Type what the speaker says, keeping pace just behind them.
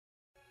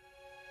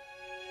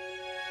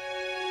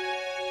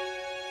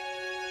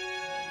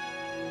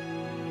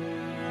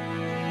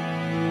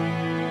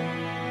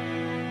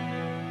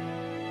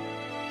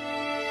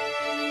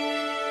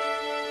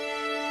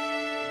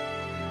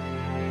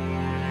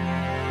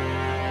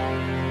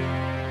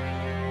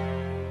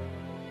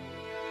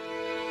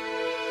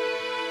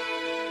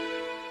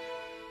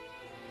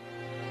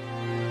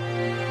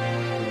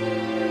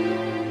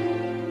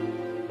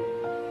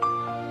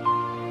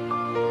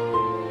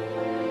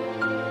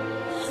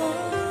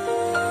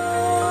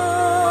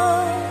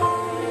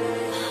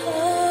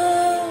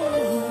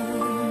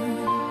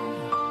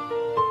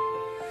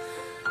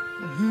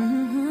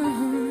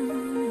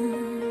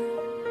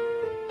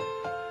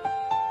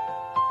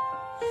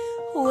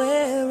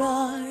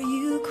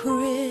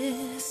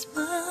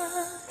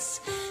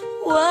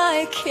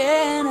Why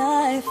can't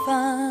I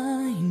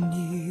find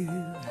you?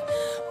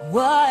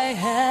 Why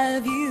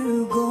have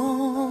you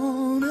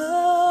gone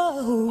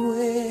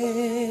away?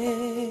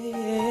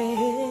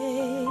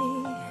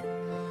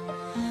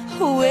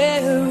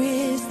 Where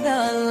is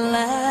the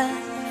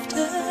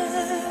laughter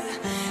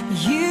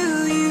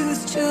you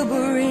used to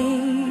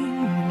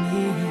bring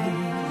me?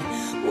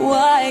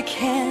 Why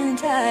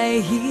can't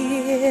I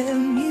hear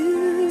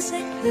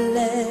music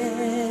play?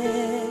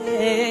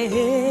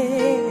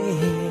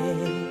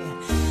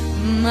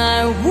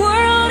 My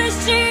world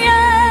is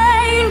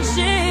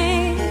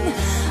changing,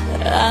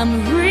 I'm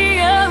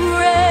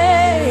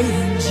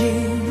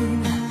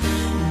rearranging.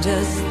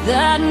 Does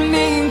that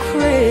mean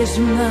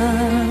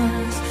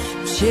Christmas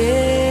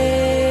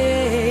changes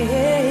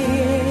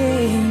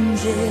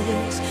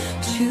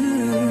too?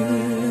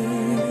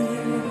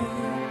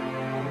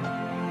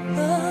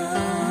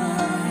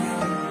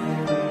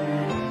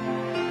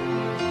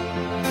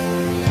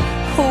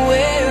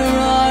 Where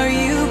are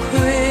you,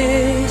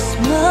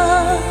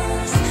 Christmas?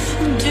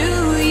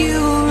 Do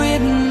you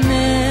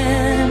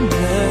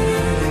remember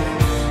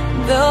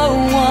the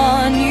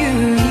one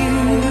you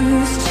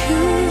used to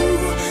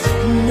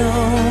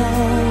know?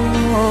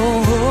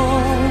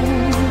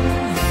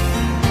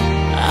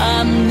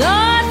 I'm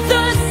not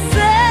the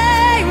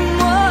same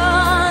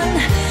one.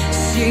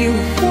 See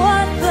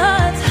what the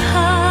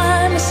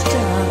time has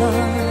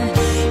done.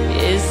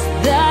 Is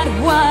that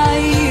why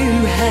you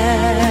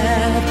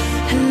have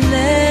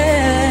let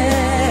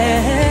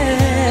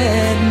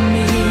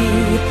me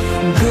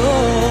go?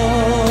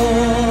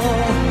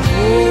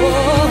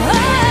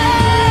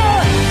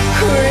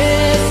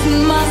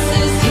 Christmas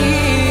is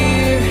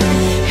here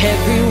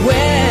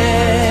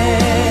everywhere.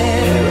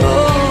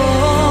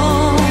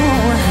 Oh,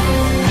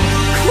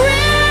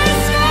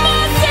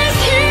 Christmas is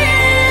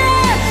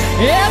here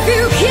if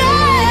you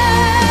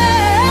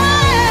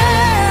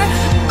care.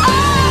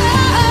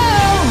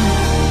 Oh,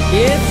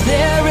 if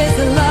there is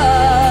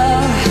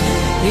love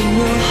in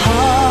your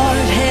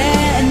heart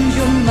and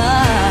your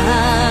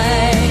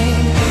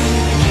mind,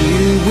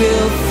 you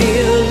will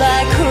feel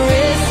like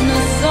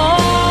Christmas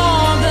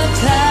all the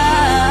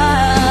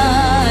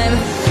time.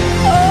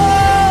 Oh,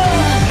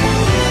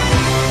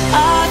 I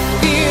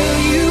feel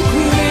you,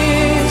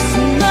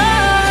 Christmas.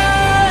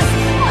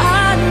 I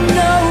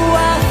know I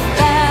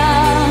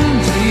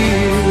found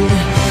you.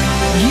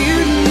 You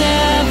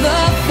never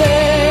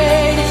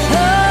fade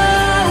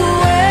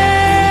away.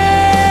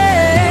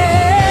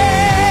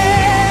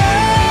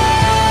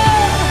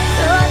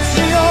 The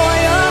joy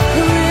of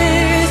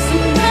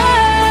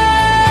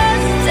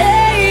Christmas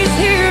stays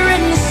here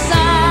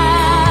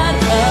inside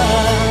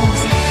us,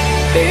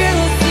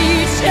 fills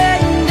each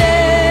and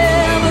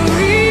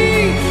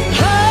every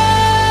heart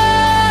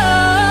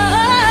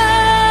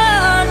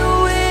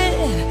with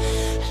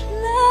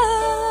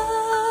love.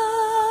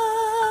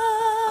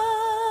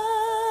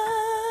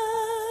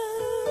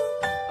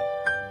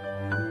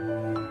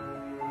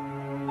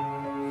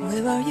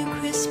 Where are you,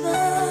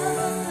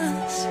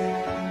 Christmas?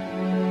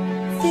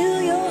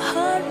 Fill your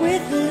heart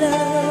with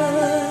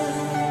love.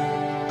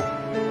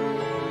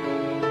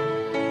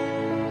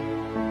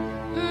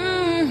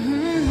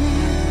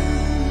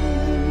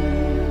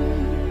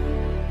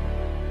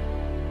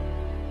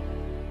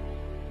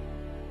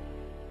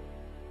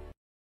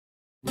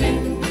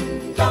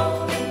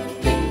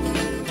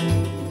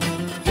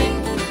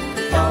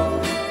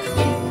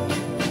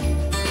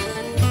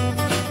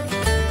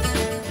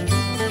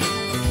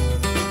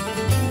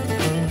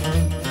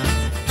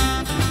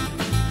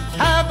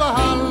 Have a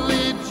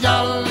holly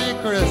jolly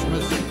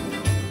Christmas.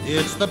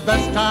 It's the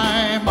best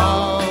time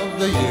of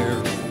the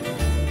year.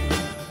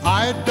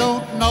 I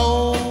don't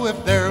know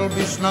if there'll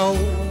be snow,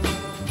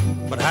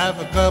 but have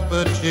a cup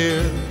of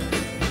cheer.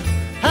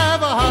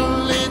 Have a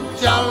holly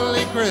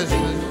jolly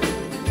Christmas.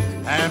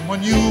 And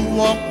when you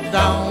walk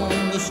down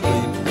the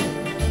street,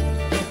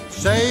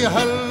 say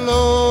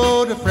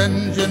hello to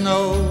friends you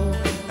know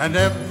and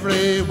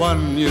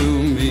everyone you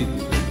meet.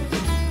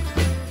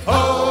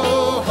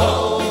 Ho,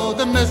 ho,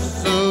 the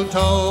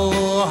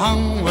mistletoe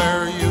hung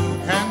where you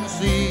can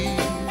see.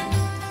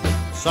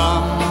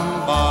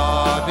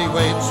 Somebody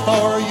waits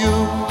for you,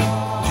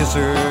 kiss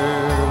her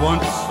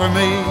once for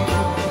me.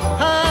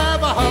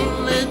 Have a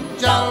holly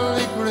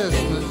jolly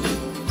Christmas,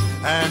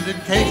 and in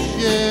case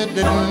you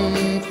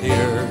didn't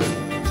hear,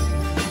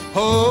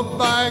 oh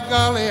by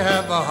golly,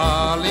 have a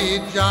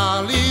holly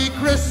jolly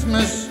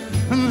Christmas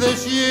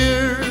this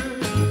year.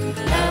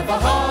 Have a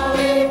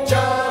holly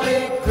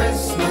jolly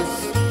Christmas,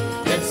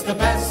 it's the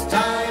best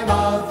time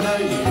of the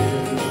year.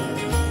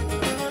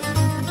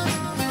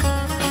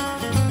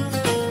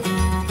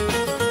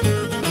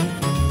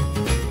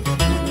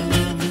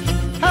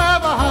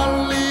 Have a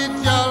holly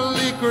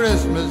jolly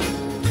Christmas,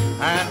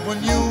 and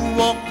when you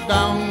walk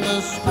down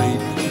the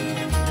street,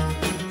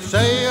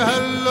 say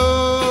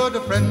hello to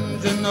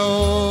friends you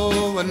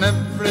know and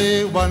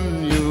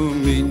everyone you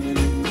meet.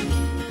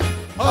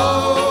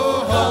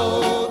 Ho,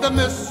 ho, the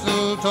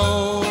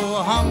mistletoe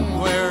hung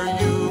where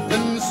you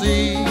can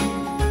see.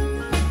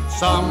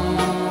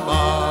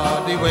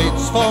 Somebody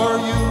waits for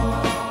you,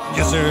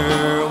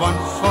 answer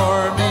once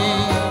for me.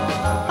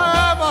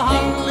 Have a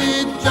holly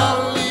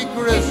jolly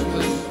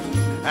Christmas.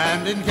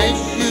 And in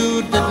case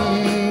you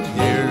didn't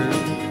hear,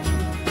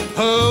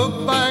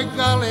 oh, by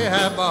golly,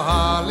 have a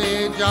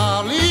holly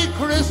jolly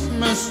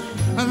Christmas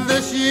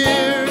this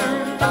year.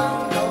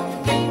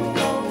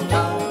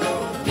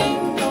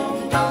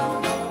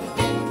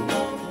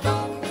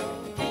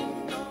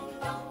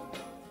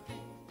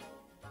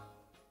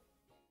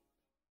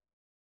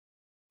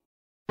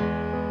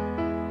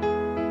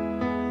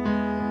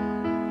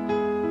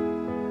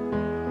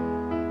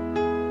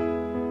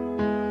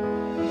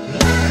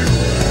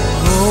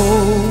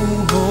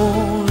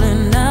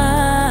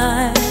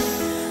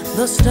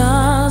 The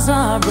stars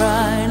are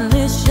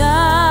brightly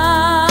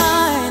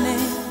shining.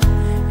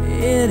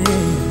 It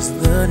is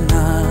the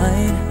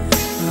night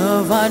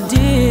of our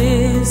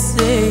dear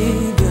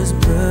Savior's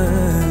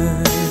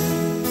birth.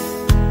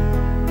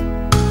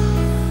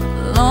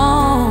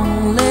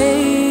 Long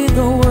lay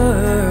the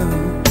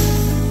world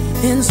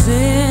in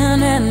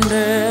sin and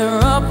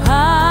error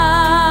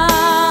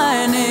pining,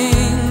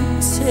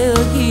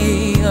 till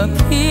He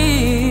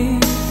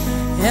appeared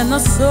and the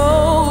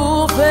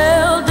soul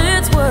felt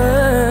its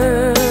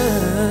worth.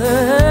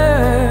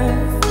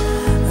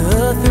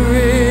 A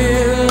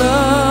thrill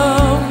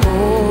of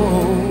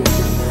hope,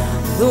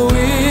 the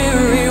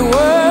weary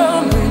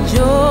world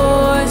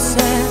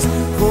rejoices,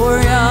 for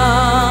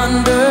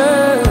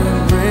yonder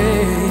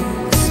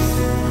breaks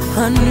a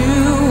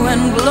new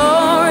and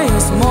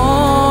glorious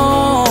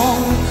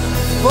morn.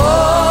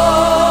 Fall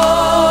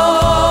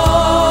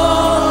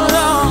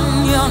on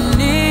your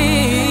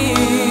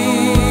knees,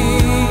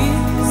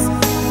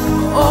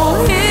 oh,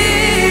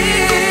 hear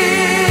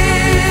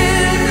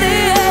the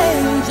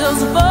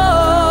angels' voices.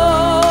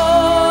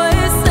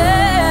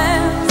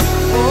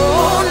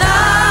 Oh,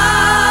 night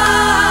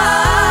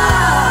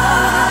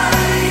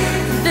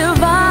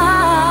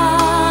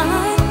divine,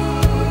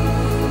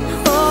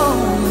 oh,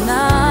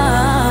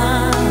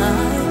 night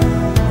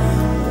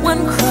when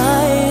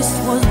Christ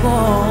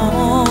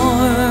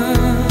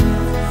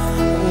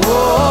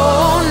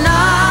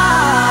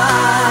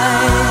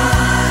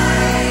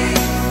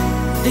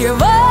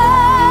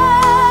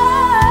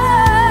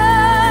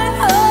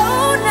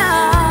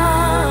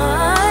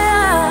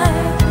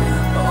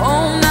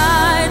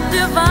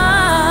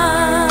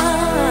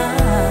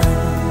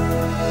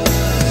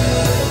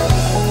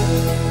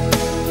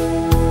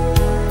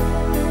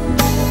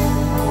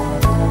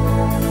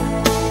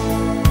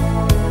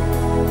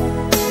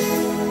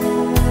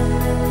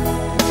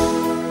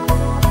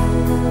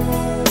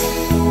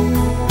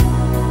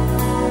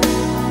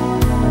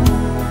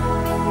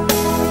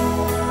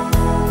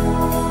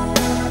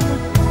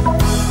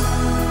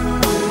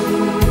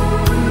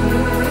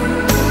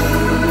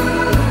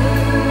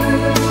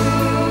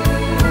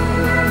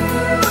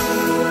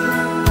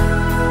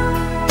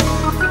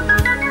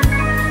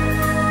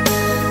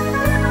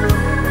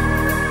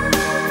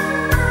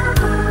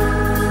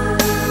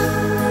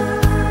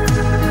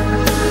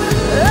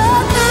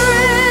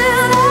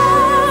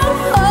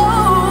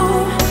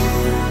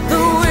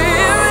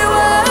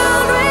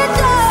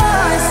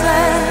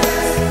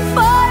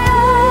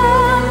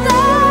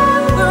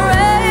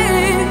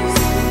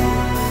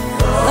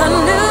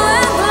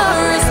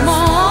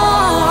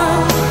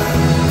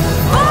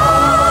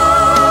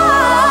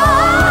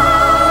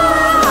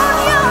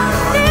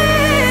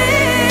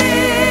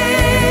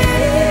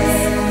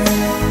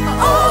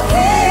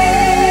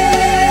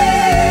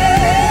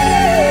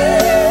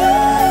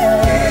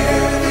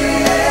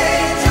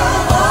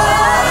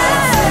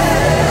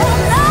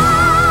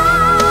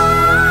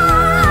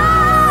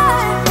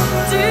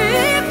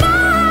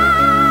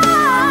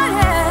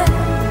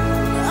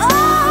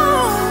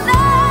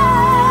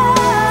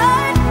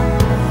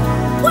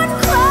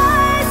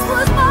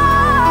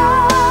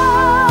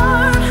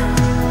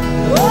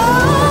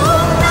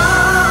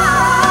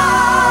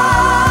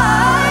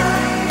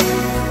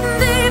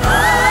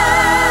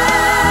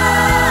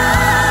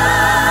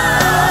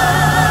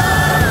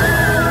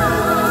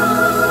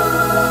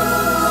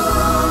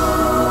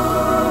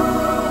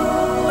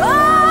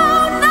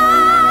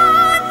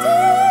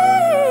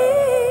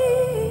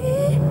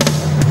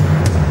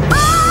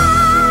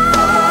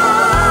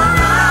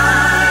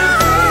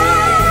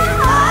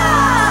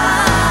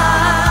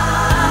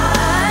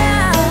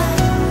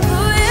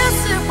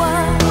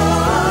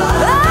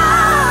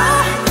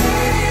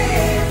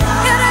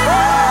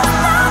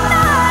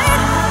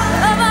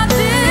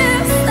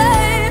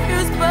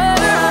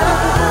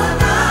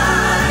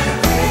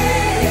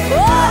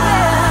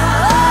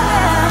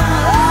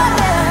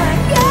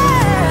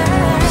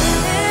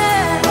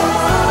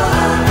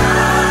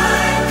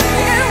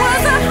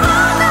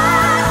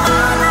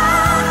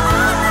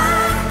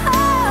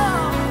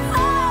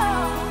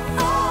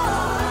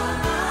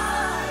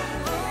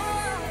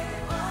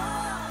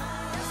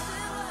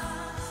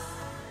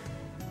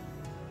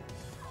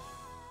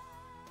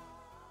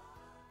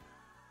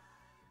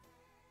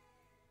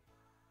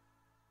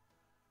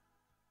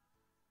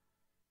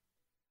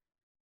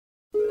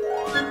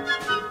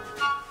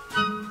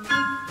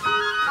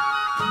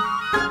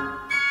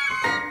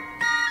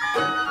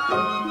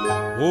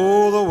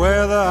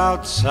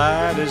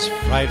outside is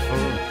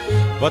frightful,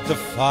 but the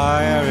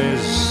fire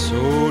is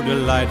so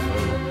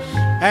delightful.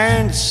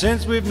 And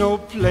since we've no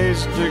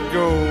place to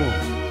go,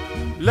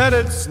 let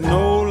it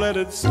snow, let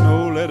it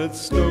snow, let it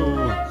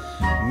snow.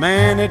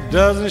 Man, it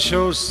doesn't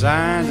show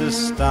signs of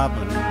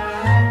stopping,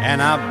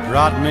 and I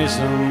brought me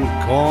some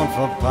corn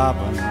for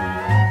popping.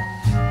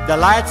 The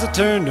lights are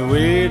turned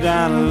way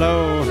down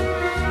low.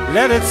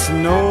 Let it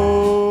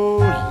snow,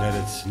 let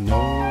it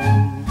snow.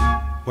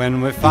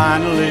 When we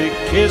finally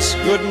kiss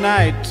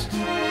goodnight,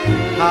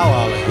 how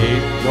I'll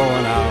hate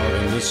going out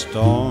in the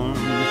storm.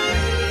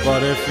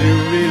 But if you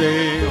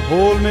really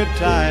hold me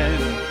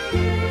tight,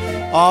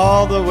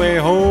 all the way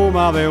home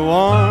I'll be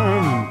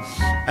warm.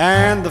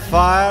 And the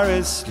fire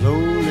is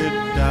slowly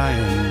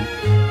dying,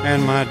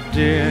 and my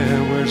dear,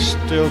 we're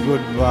still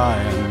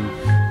goodbying.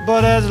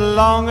 But as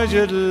long as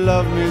you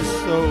love me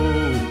so,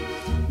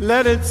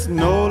 let it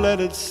snow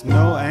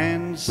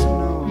and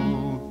snow.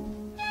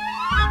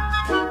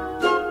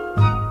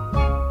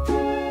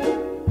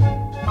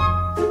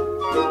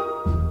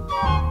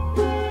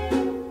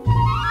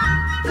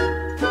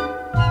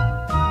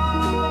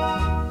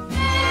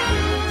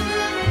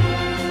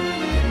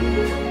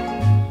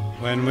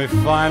 When we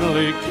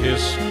finally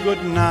kiss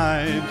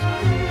goodnight,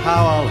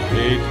 how I'll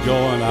hate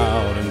going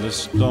out in the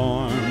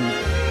storm.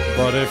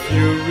 But if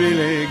you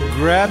really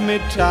grab me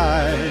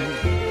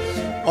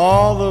tight,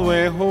 all the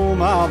way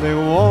home I'll be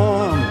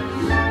warm.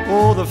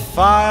 Oh, the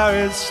fire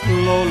is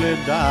slowly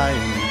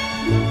dying,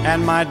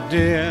 and my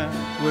dear,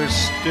 we're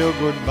still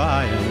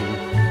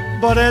goodbying.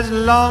 But as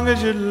long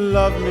as you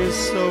love me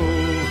so,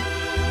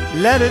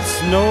 let it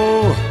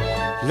snow,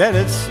 let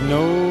it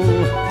snow,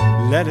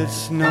 let it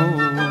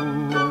snow.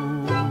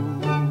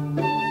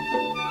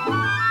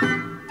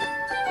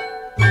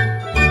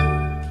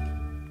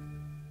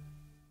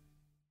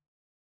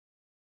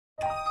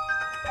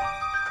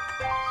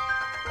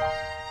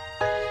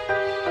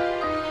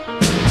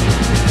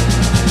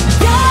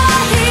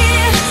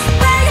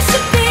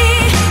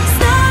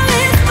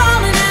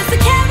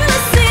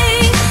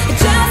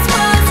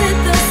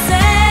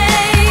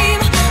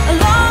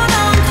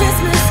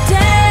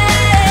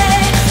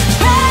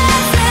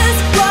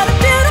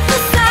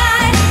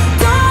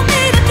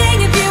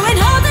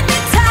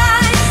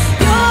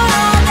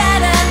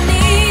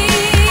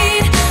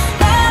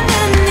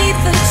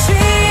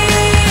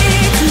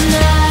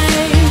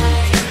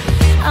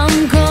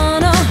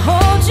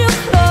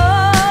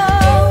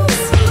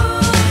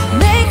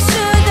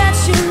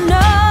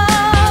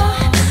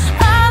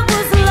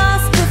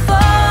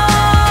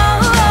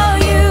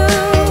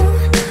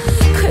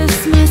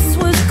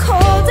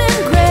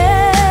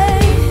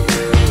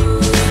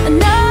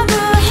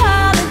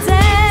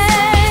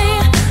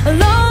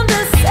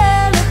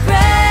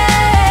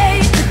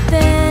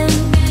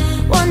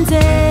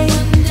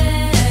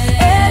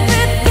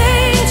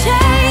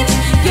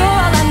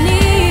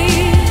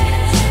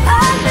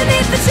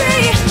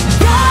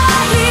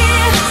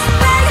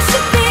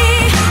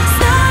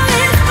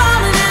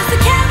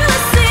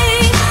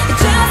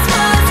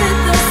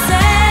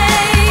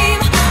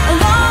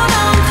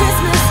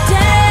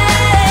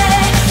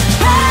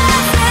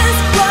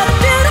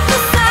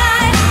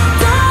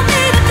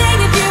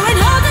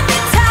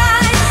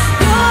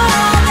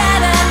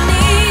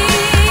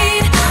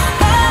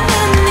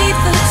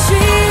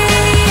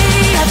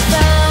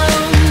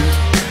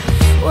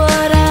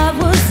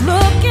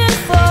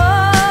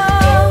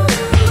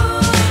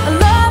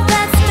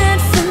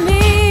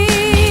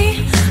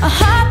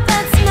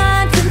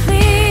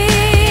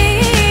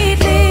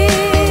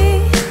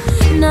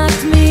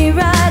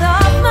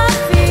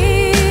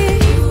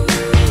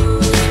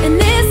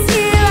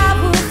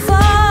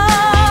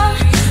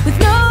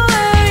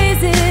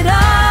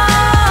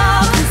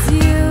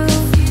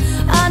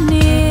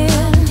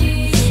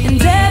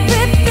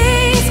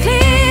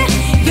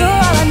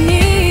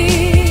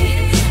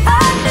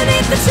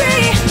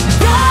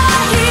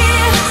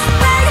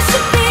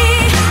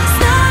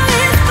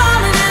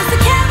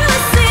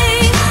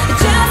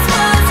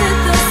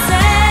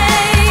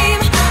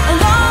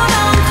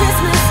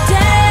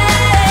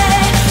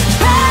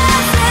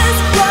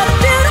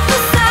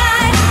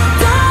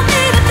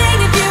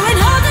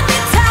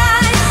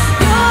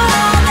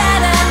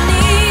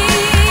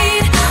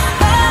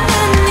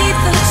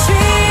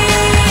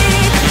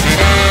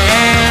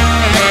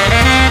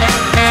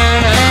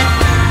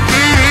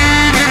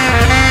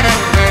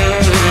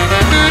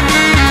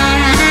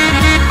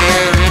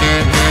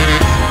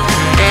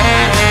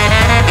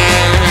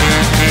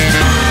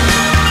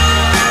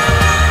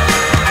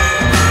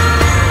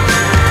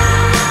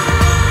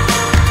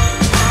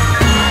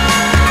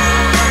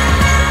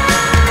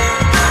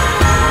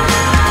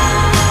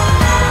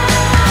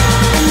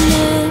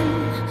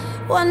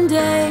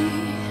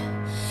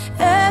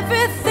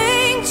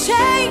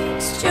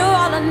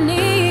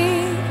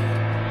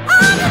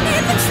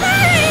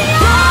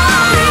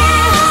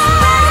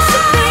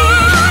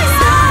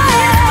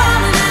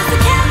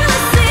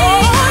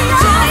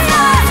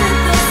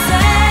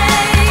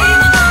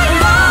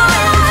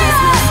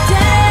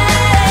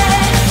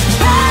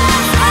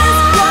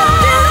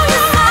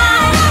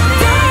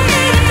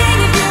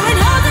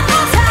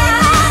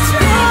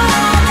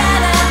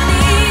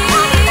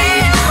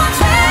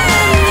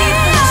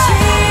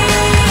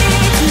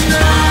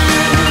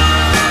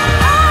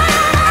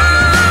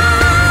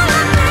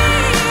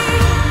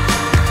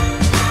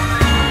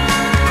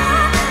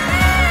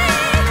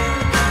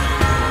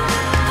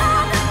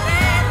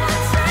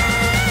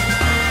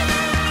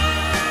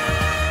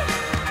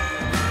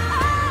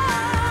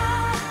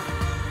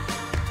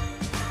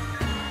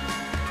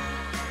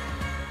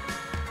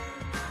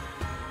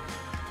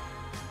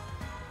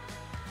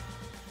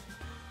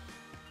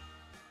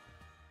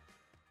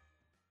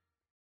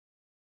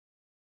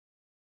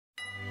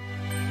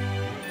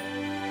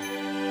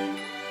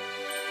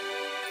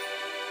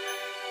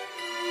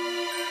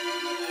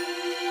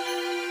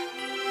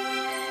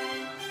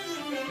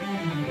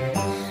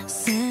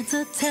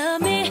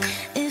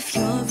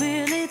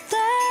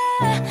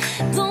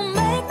 Don't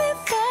make me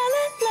fall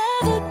in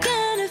love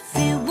again if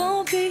he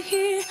won't be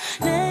here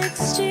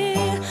next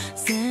year.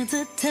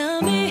 Santa,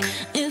 tell me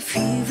if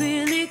he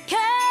really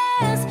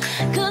cares,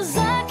 'cause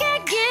I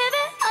can't give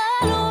it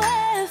all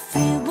away if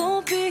he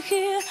won't be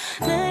here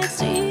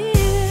next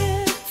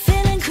year.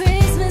 Feeling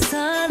Christmas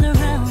all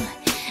around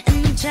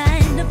and I'm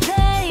trying to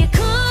play it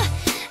cool,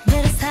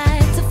 but it's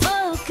hard to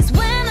focus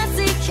when I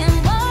see him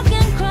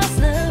walking across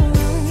the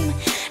room.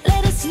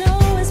 Let us know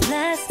it's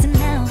blasting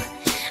now,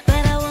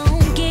 but I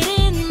won't get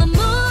in the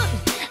mood.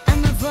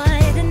 I'm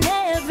avoiding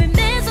every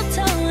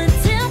mistletoe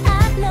until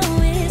I know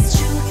it's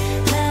true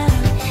love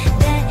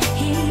that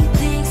he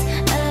thinks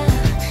of.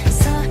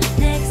 So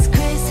next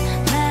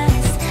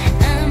Christmas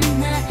I'm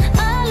not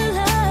all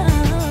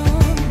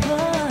alone,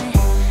 boy.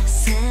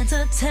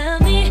 Santa, tell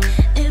me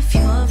if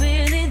you're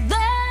really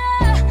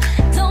there.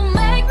 Don't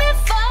make me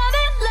fall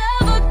in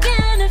love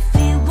again if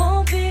he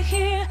won't be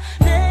here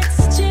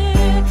next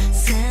year.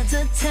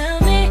 Santa, tell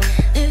me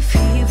if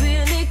he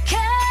really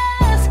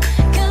cares,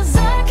 'cause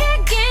I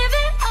can't give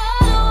it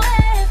all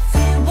away if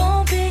he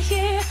won't be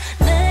here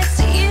next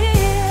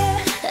year.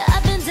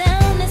 I've been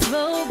down this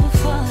road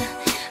before,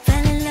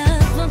 fell in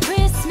love on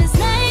Christmas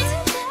night,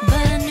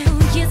 but on New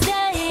Year's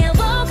Day I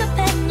woke up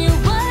and you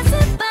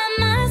wasn't by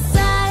my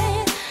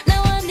side.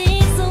 Now I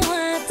need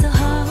someone to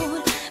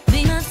hold,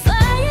 be on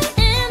fire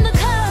in the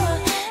cold,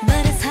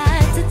 but it's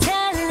hard to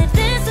tell if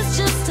this is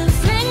just a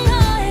fling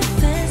or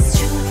if it's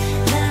true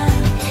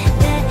love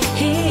that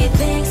he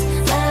thinks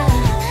of.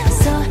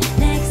 So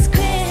next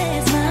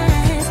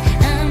Christmas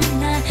I'm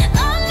not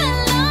all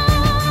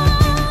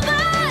alone,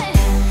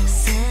 but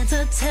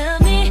Santa, tell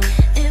me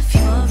if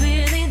you're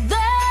really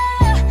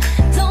there.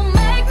 Don't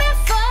make me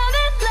fall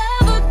in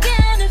love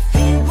again if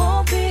he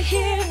won't be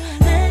here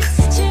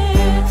next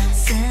year.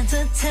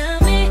 Santa, tell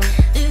me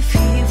if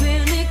he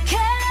really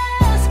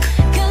cares,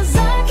 'cause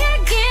I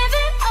can't give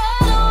it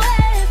all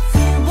away if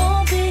he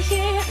won't be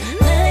here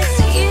next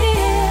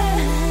year.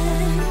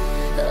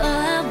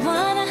 Oh, I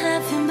wanna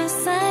have him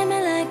beside me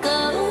like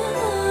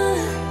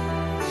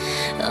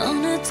on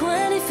the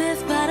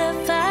 25th by the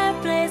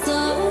fireplace.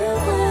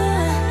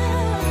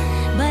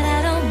 But I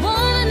don't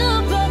want a new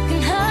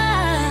broken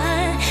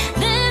heart.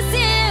 This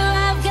year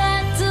I've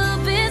got to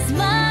be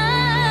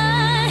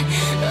smart.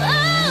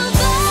 Oh,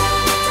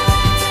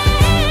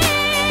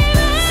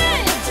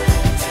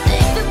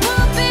 baby, if it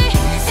won't be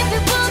here,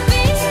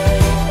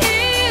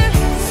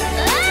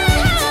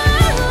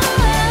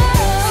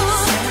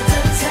 Santa,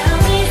 tell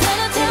me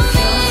if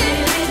you're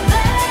really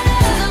there.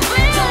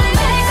 Don't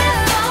make me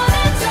fall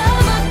in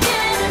love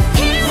again if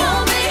he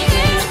won't be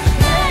here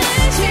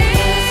next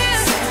year.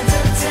 Santa,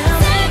 tell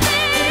me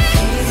if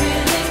he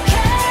really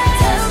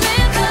cares,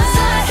 'cause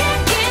I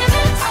can't give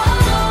it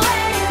all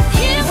away if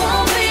he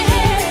won't be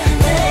here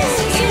next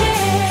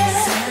year.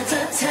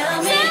 Santa, tell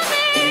me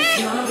if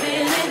you're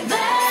really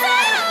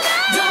there.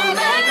 Don't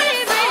make me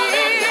fall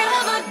in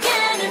love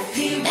again if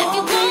he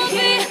won't be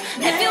here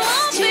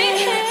next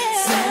year.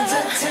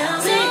 Santa, tell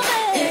me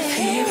if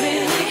he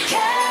really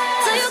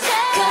cares,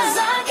 'cause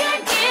I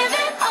can't give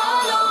it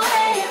all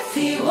away if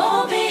he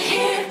won't be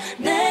here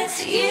next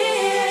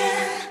year.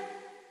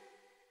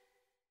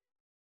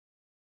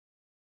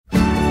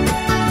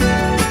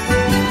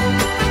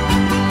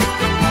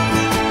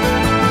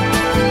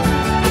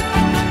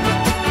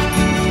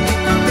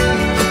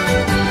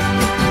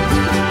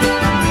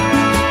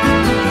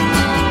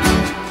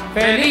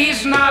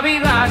 Feliz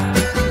Navidad,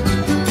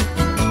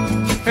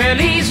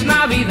 feliz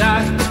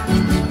Navidad,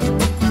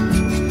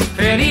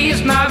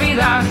 feliz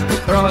Navidad,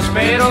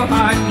 próspero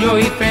año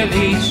y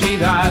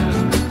felicidad.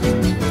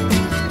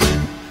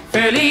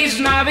 Feliz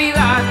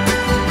Navidad,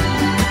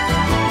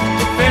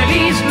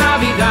 feliz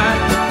Navidad,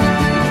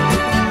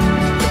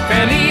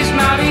 feliz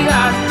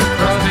Navidad,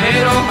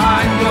 próspero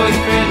año y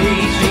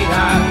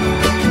felicidad.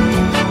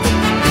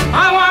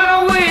 I wanna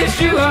wish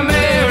you a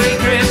Merry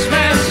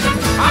Christmas.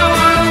 I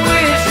wanna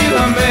wish you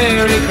a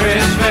Merry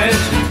Christmas.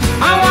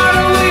 I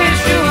wanna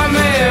wish you a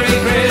Merry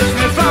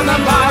Christmas from the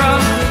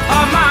bottom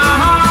of my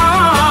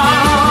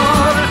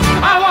heart.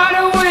 I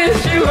wanna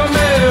wish you a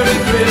Merry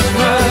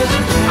Christmas.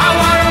 I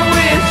wanna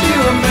wish you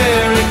a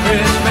Merry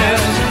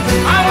Christmas.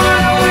 I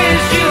wanna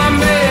wish you a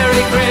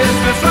Merry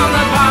Christmas from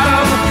the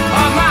bottom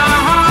of my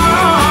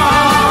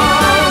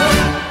heart.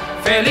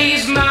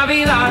 Feliz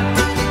Navidad,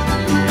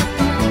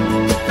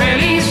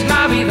 feliz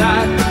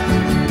Navidad,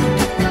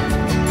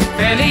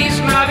 feliz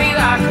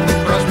Navidad,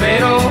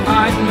 próspero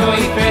año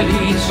y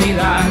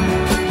felicidad.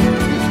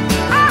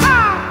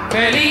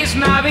 Feliz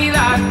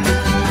Navidad,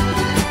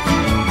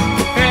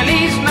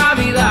 feliz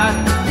Navidad,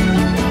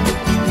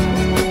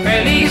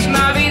 feliz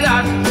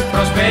Navidad,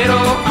 próspero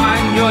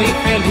año y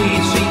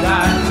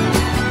felicidad.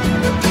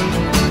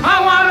 I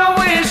wanna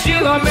wish you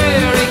a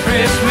Merry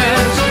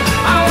Christmas.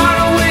 I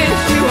wanna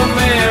wish you a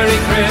Merry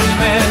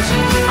Christmas.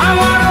 I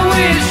wanna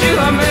wish you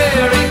a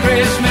Merry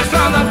Christmas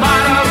from the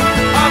bottom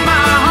of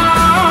my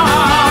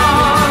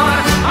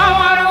heart. I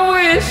wanna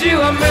wish you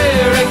a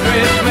Merry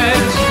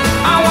Christmas.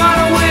 I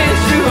wanna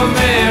wish you a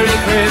Merry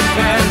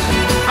Christmas.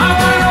 I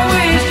wanna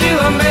wish you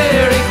a Merry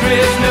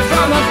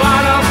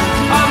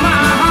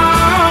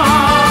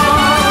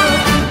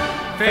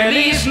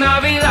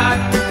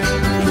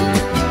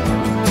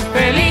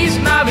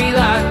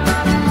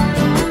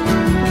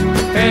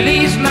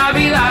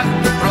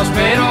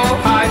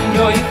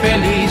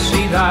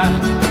felicidad.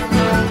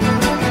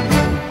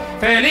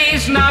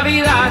 Feliz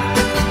Navidad,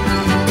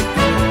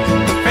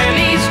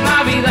 feliz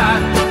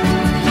Navidad,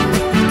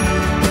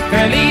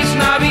 feliz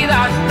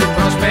Navidad,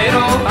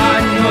 próspero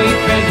año y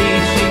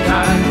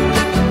felicidad.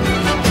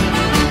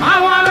 I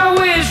wanna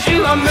wish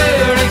you a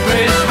Merry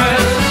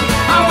Christmas.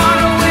 I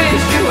wanna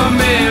wish you a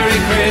Merry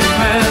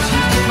Christmas.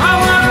 I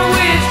wanna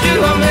wish you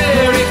a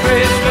Merry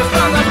Christmas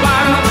from the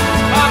bottom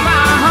of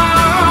my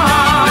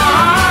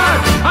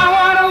heart. I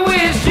wanna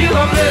wish you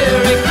a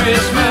Merry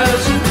Christmas.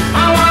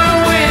 I wanna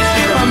wish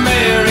you a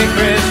Merry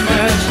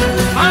Christmas.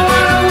 I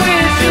wanna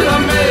wish you a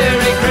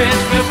Merry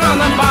Christmas from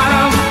the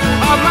bottom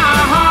of my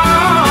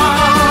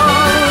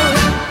heart.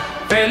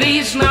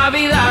 Feliz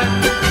Navidad,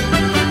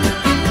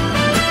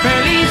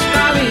 feliz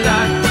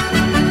Navidad,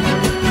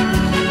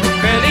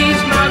 feliz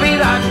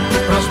Navidad,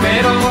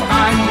 próspero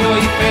año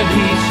y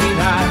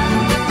felicidad.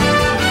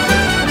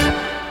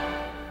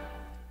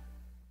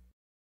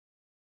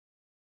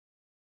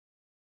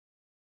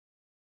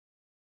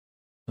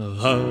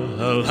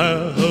 I'll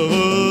have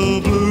a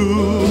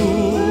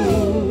blue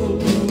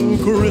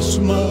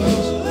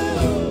Christmas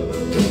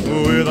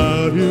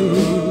without you.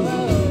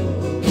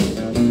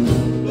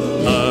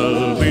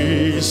 I'll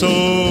be so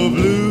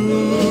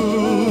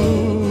blue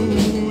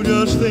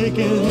just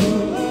thinking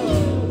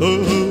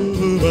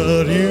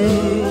about you.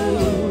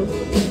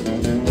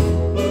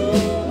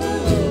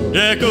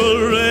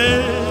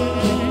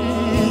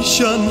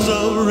 Decorations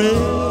of red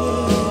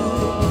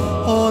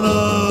on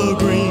a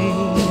green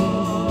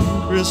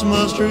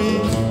Christmas tree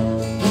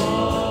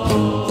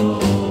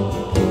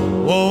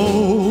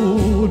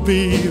won't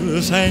be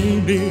the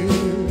same, dear,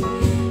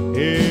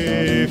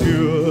 if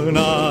you're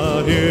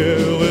not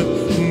here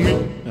with me.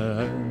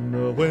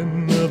 And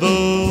when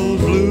those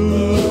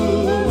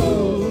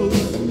blue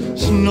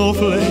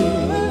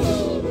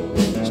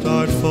snowflakes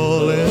start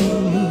falling,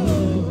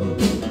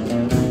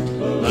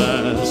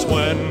 that's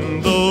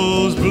when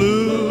those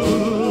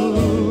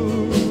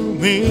blue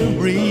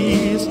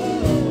memories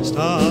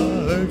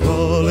start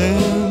calling.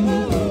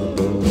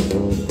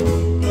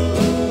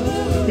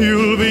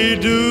 You'll be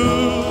doing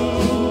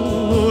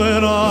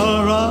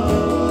all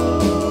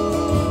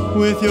right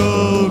with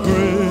your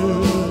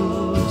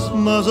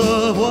Christmas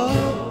of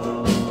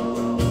white,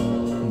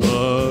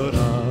 but I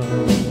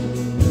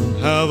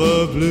have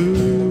a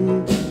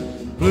blue,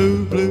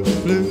 blue, blue,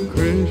 blue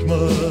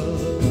Christmas.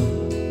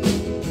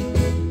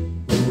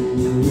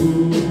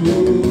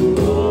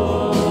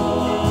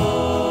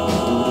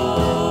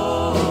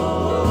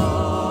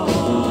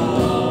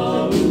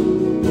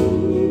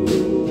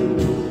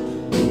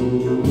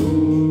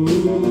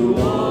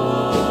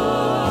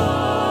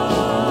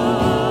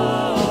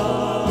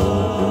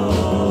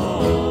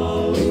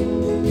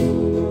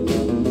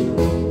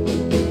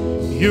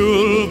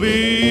 You'll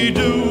be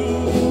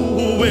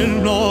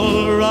doing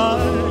all right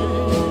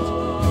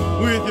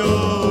with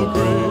your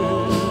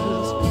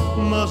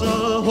Christmas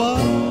of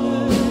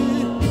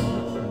white,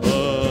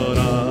 but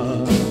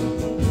I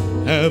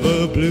have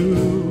a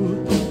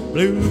blue,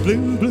 blue,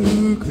 blue,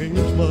 blue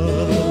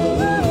Christmas.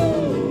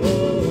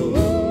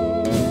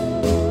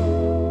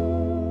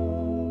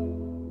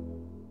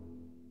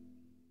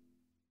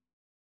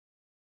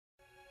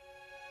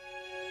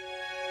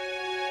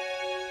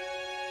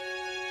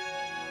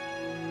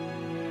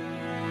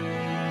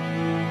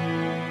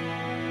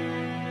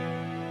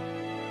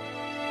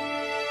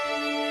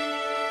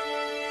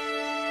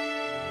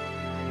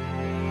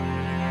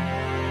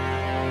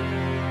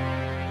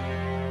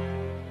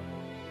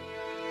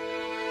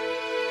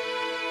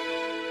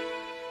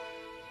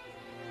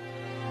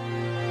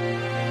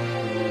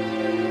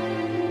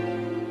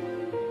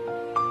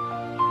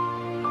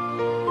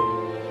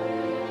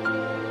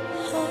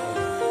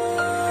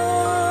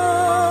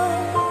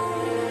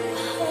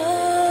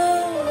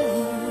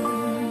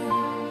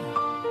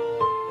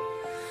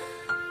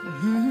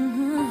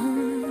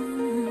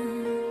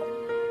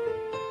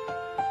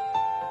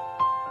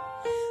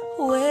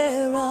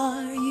 Where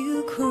are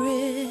you,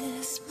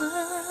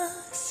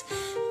 Christmas?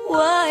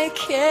 Why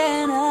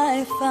can't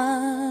I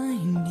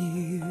find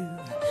you?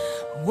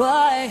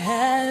 Why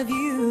have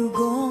you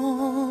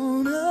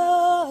gone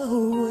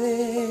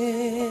away?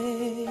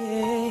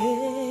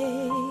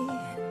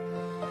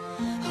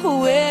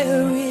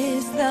 Where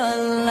is the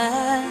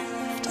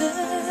laughter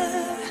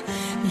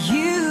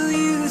you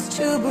used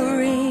to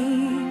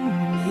bring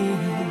me?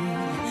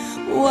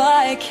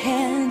 Why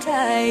can't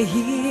I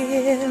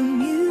hear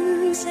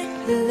music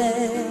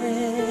play?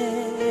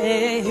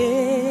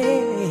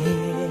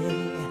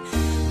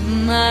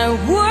 My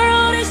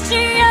world is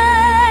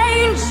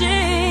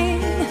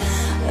changing,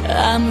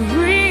 I'm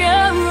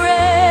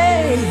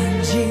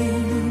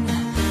rearranging.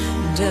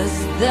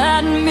 Does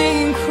that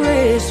mean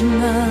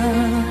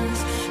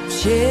Christmas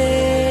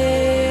changes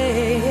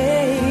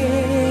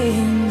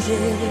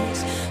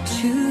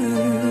too?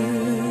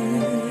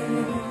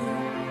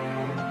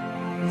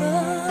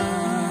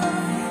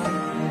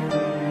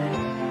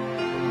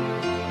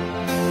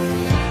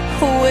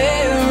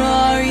 Where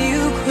are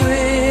you,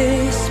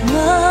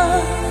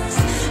 Christmas?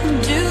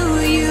 Do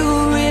you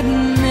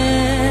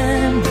remember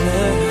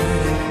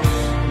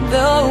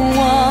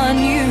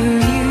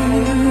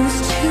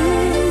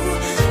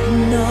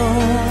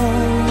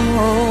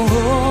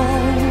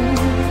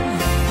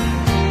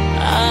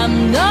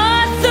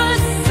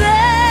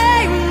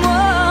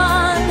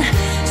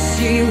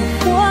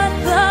what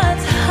the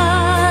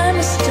time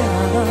has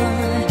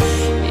done?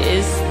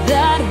 Is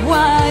that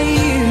why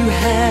you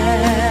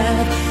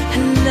have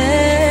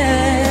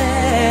let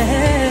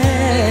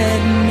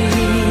me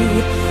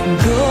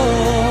go?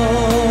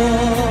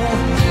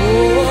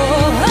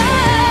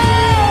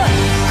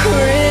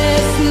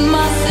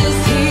 Christmas is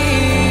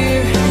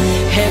here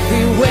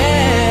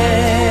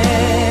everywhere.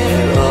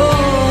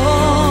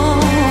 Oh,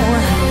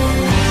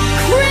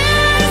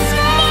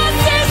 Christmas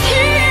is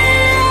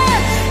here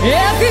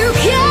if you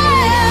care.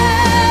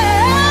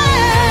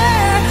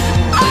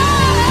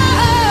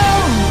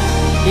 Oh,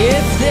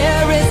 if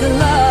there is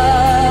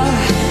love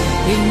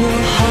in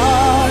your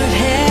heart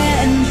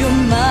and your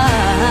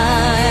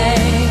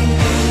mind,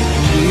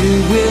 you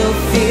will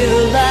feel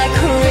like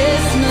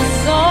Christmas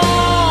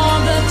all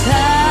the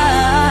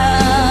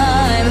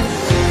time.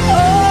 Oh,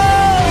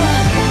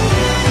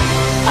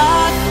 I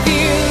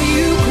feel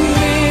you,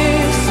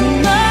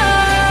 Christmas.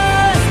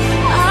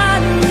 I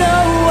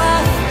know I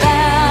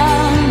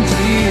found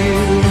you.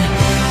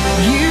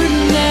 You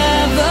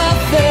never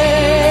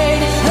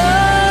fade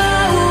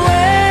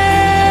away.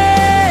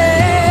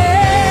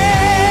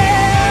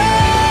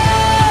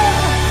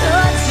 The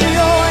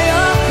joy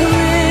of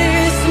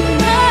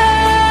Christmas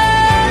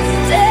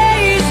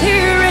stays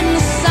here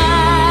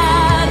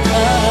inside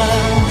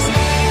us,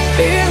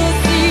 fills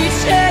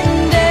each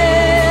and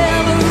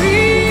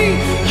every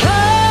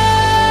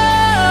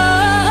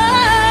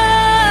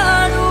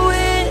heart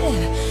with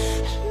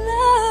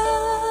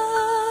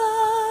love.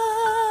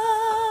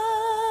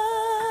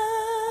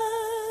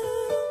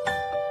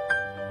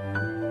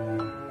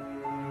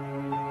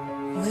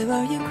 Where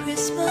are you,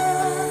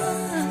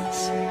 Christmas?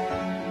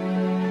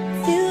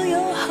 Fill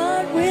your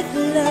heart with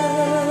love.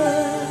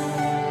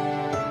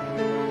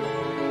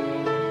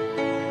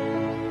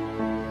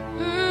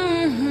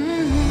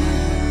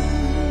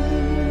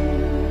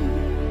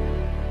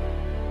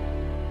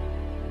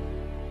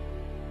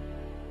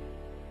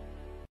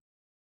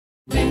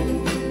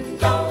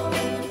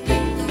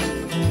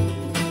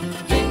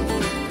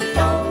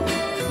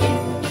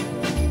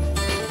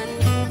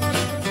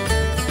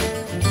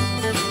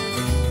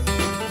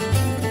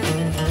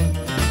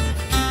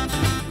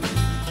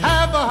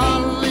 Have a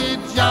holly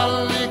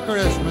jolly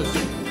Christmas.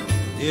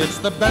 It's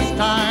the best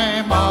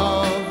time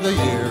of the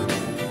year.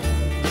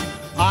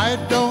 I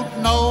don't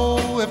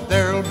know if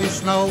there'll be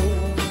snow,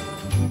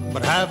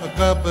 but have a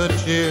cup of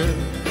cheer.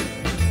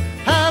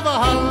 Have a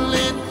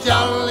holly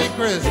jolly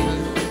Christmas.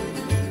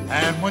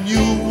 And when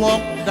you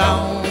walk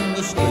down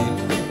the street,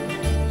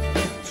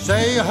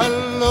 say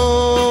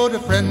hello to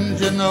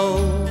friends you know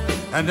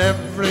and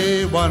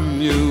everyone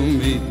you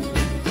meet.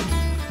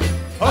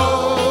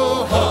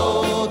 Ho,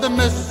 ho, the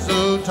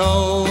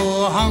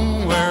mistletoe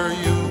hung where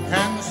you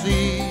can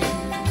see.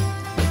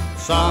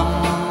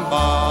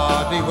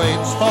 Somebody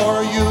waits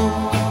for you,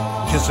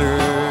 kiss her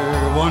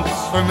once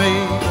for me.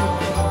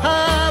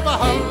 Have a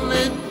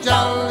holly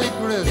jolly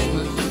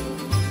Christmas,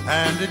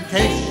 and in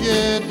case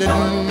you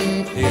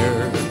didn't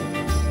hear,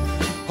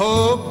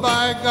 oh,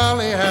 by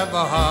golly, have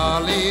a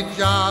holly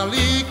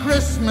jolly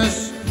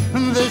Christmas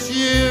this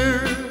year.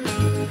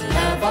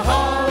 Have a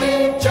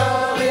holly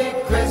jolly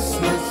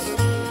Christmas.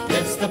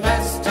 It's the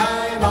best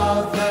time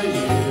of the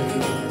year.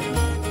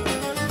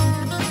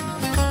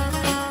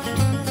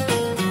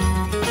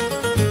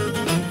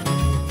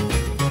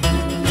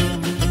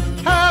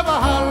 Have a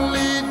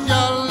holly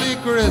jolly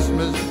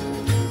Christmas,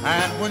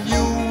 and when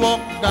you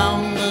walk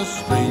down the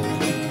street,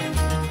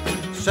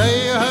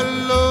 say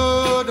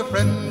hello to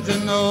friends you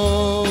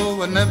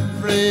know and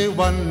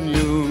everyone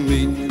you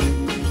meet.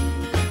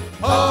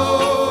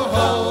 Ho,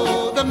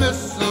 ho, the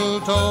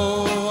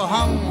mistletoe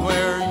hung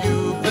where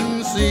you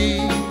can see.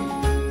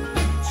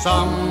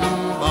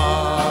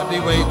 Somebody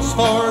waits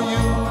for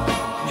you,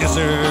 kiss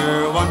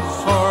her once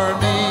for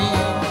me.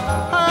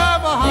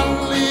 Have a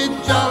holly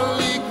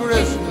jolly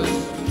Christmas,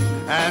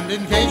 and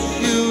in case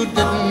you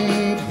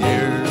didn't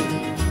hear,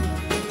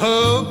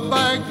 oh,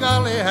 by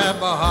golly,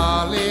 have a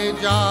holly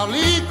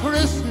jolly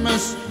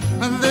Christmas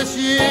this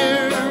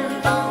year.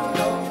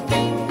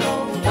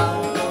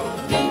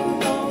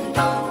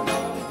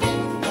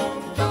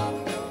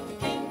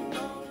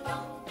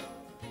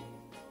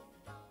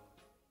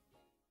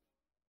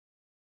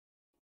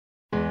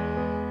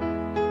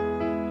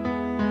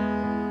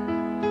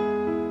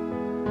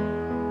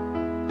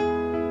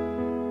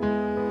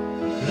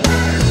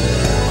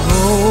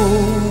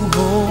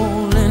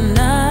 Holy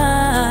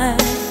night,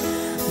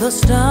 the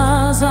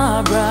stars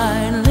are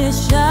brightly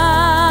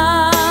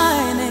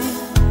shining.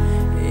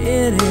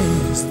 It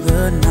is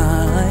the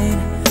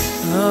night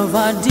of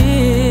our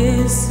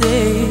dear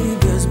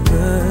Savior's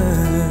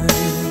birth.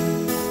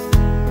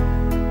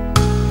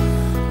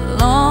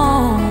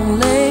 Long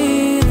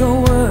lay the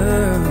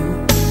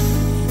world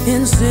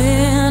in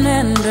sin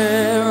and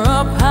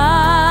error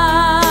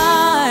pining,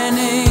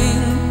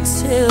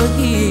 till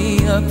He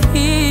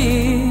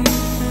appeared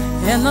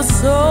and the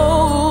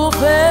soul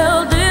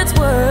felt its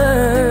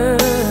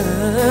worth.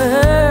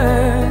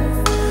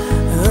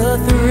 A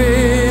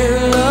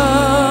thrill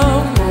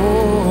of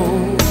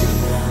hope,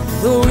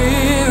 the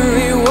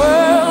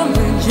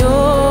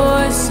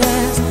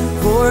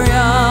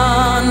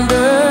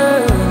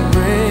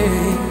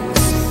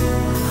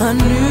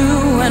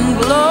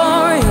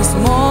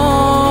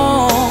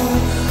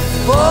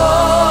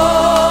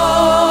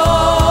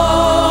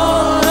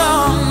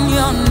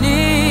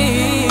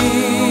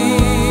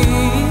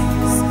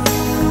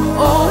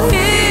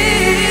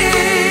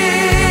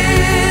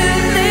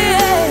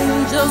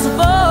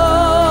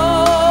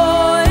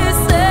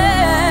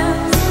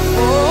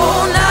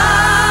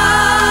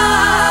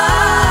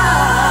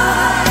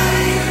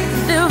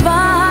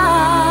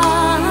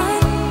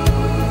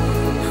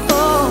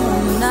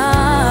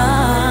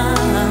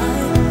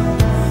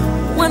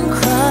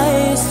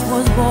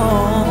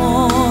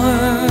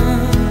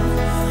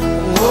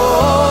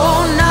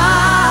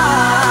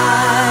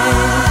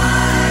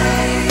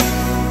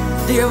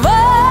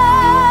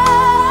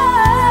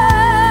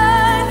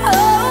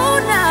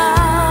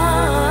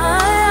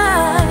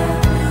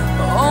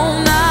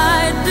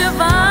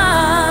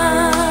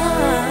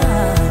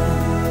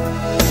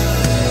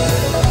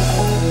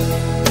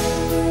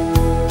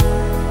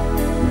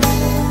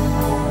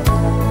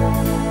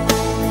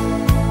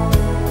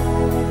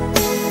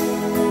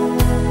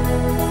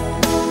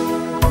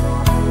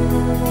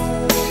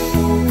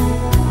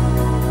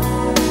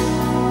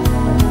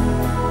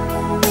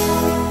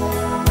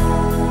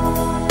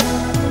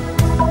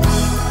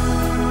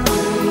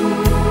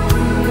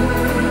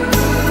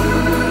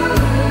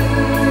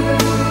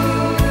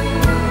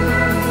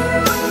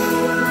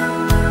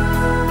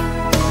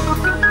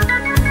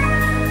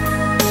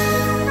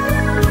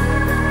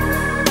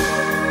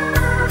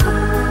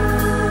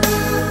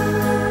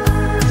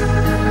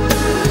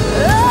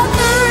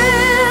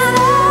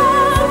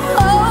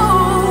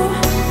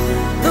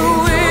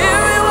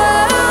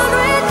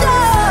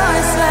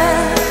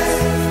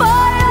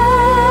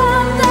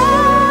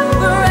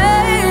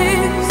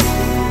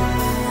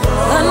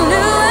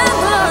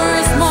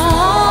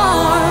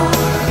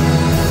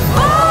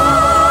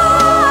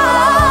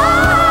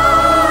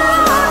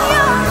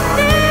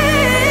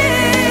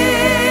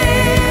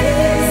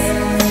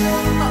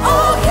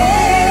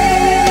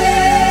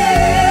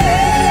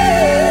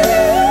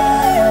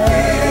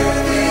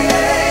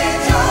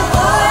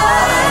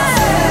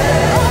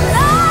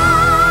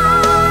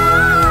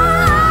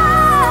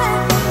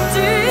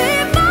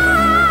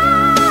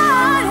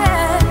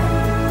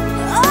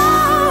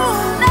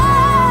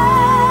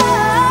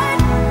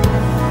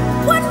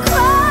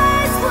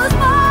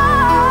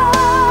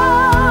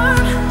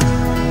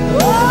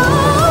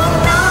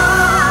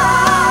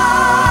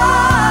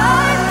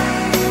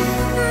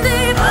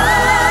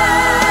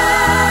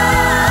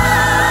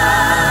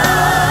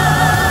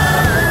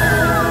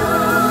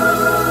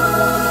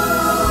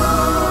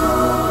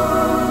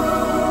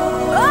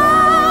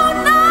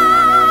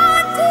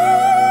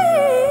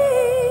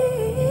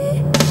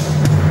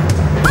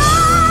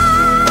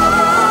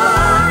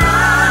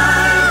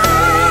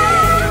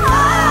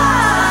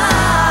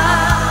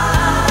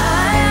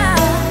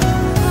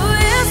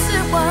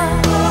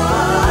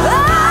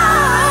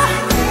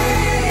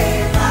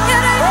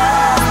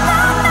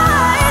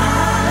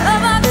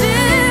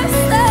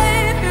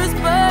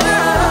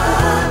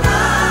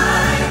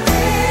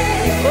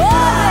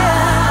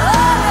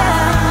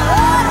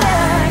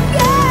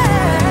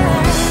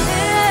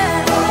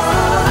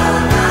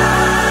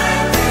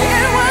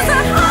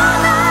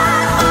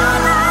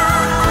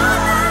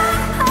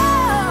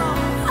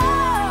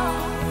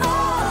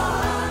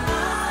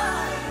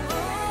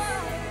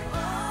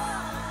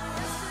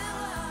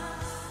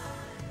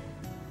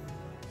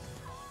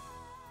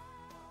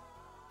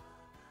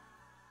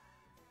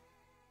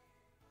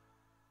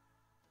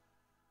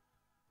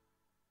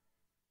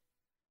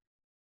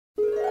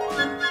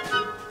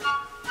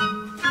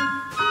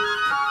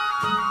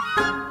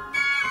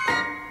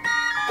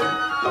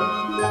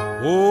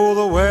Oh,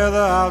 the weather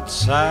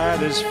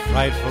outside is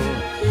frightful,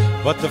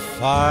 but the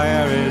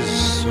fire is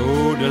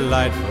so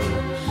delightful.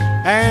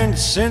 And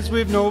since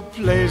we've no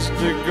place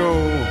to go,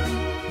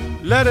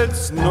 let it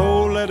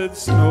snow, let it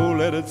snow,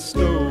 let it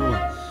snow.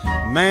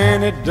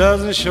 Man, it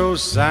doesn't show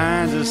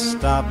signs of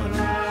stopping,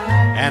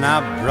 and I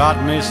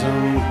brought me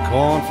some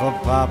corn for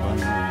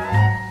popping.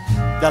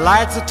 The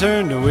lights are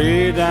turned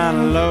way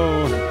down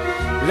low.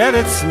 Let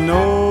it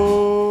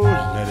snow,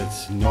 let it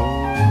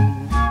snow.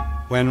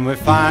 When we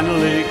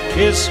finally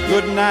kiss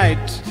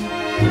goodnight,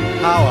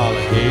 how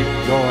I'll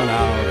hate going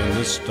out in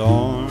the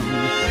storm.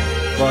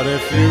 But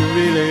if you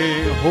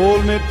really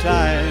hold me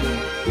tight,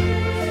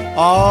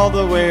 all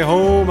the way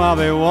home I'll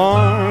be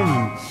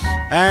warm.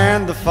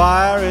 And the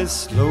fire is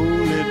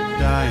slowly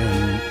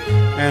dying,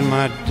 and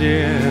my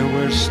dear,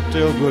 we're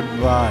still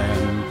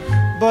goodbying.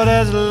 But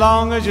as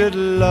long as you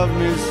love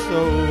me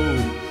so,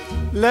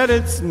 let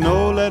it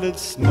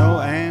snow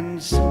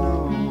and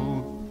snow.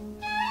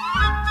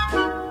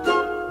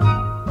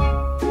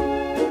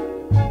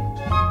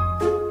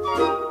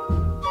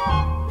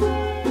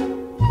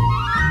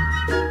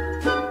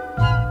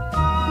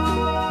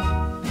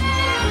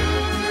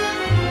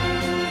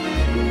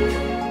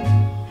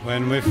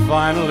 When we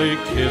finally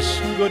kiss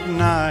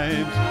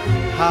goodnight,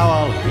 how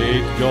I'll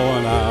hate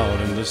going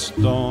out in the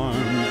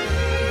storm.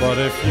 But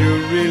if you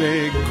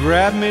really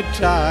grab me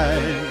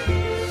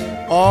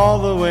tight, all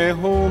the way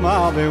home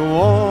I'll be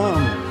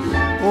warm.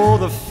 Oh,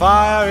 the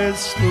fire is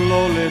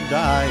slowly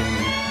dying,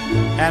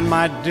 and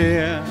my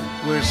dear,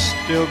 we're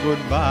still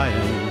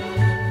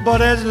goodbying.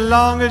 But as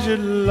long as you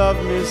love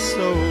me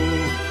so,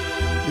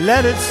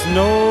 let it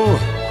snow,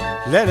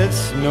 let it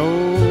snow,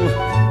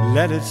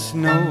 let it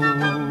snow.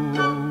 Don't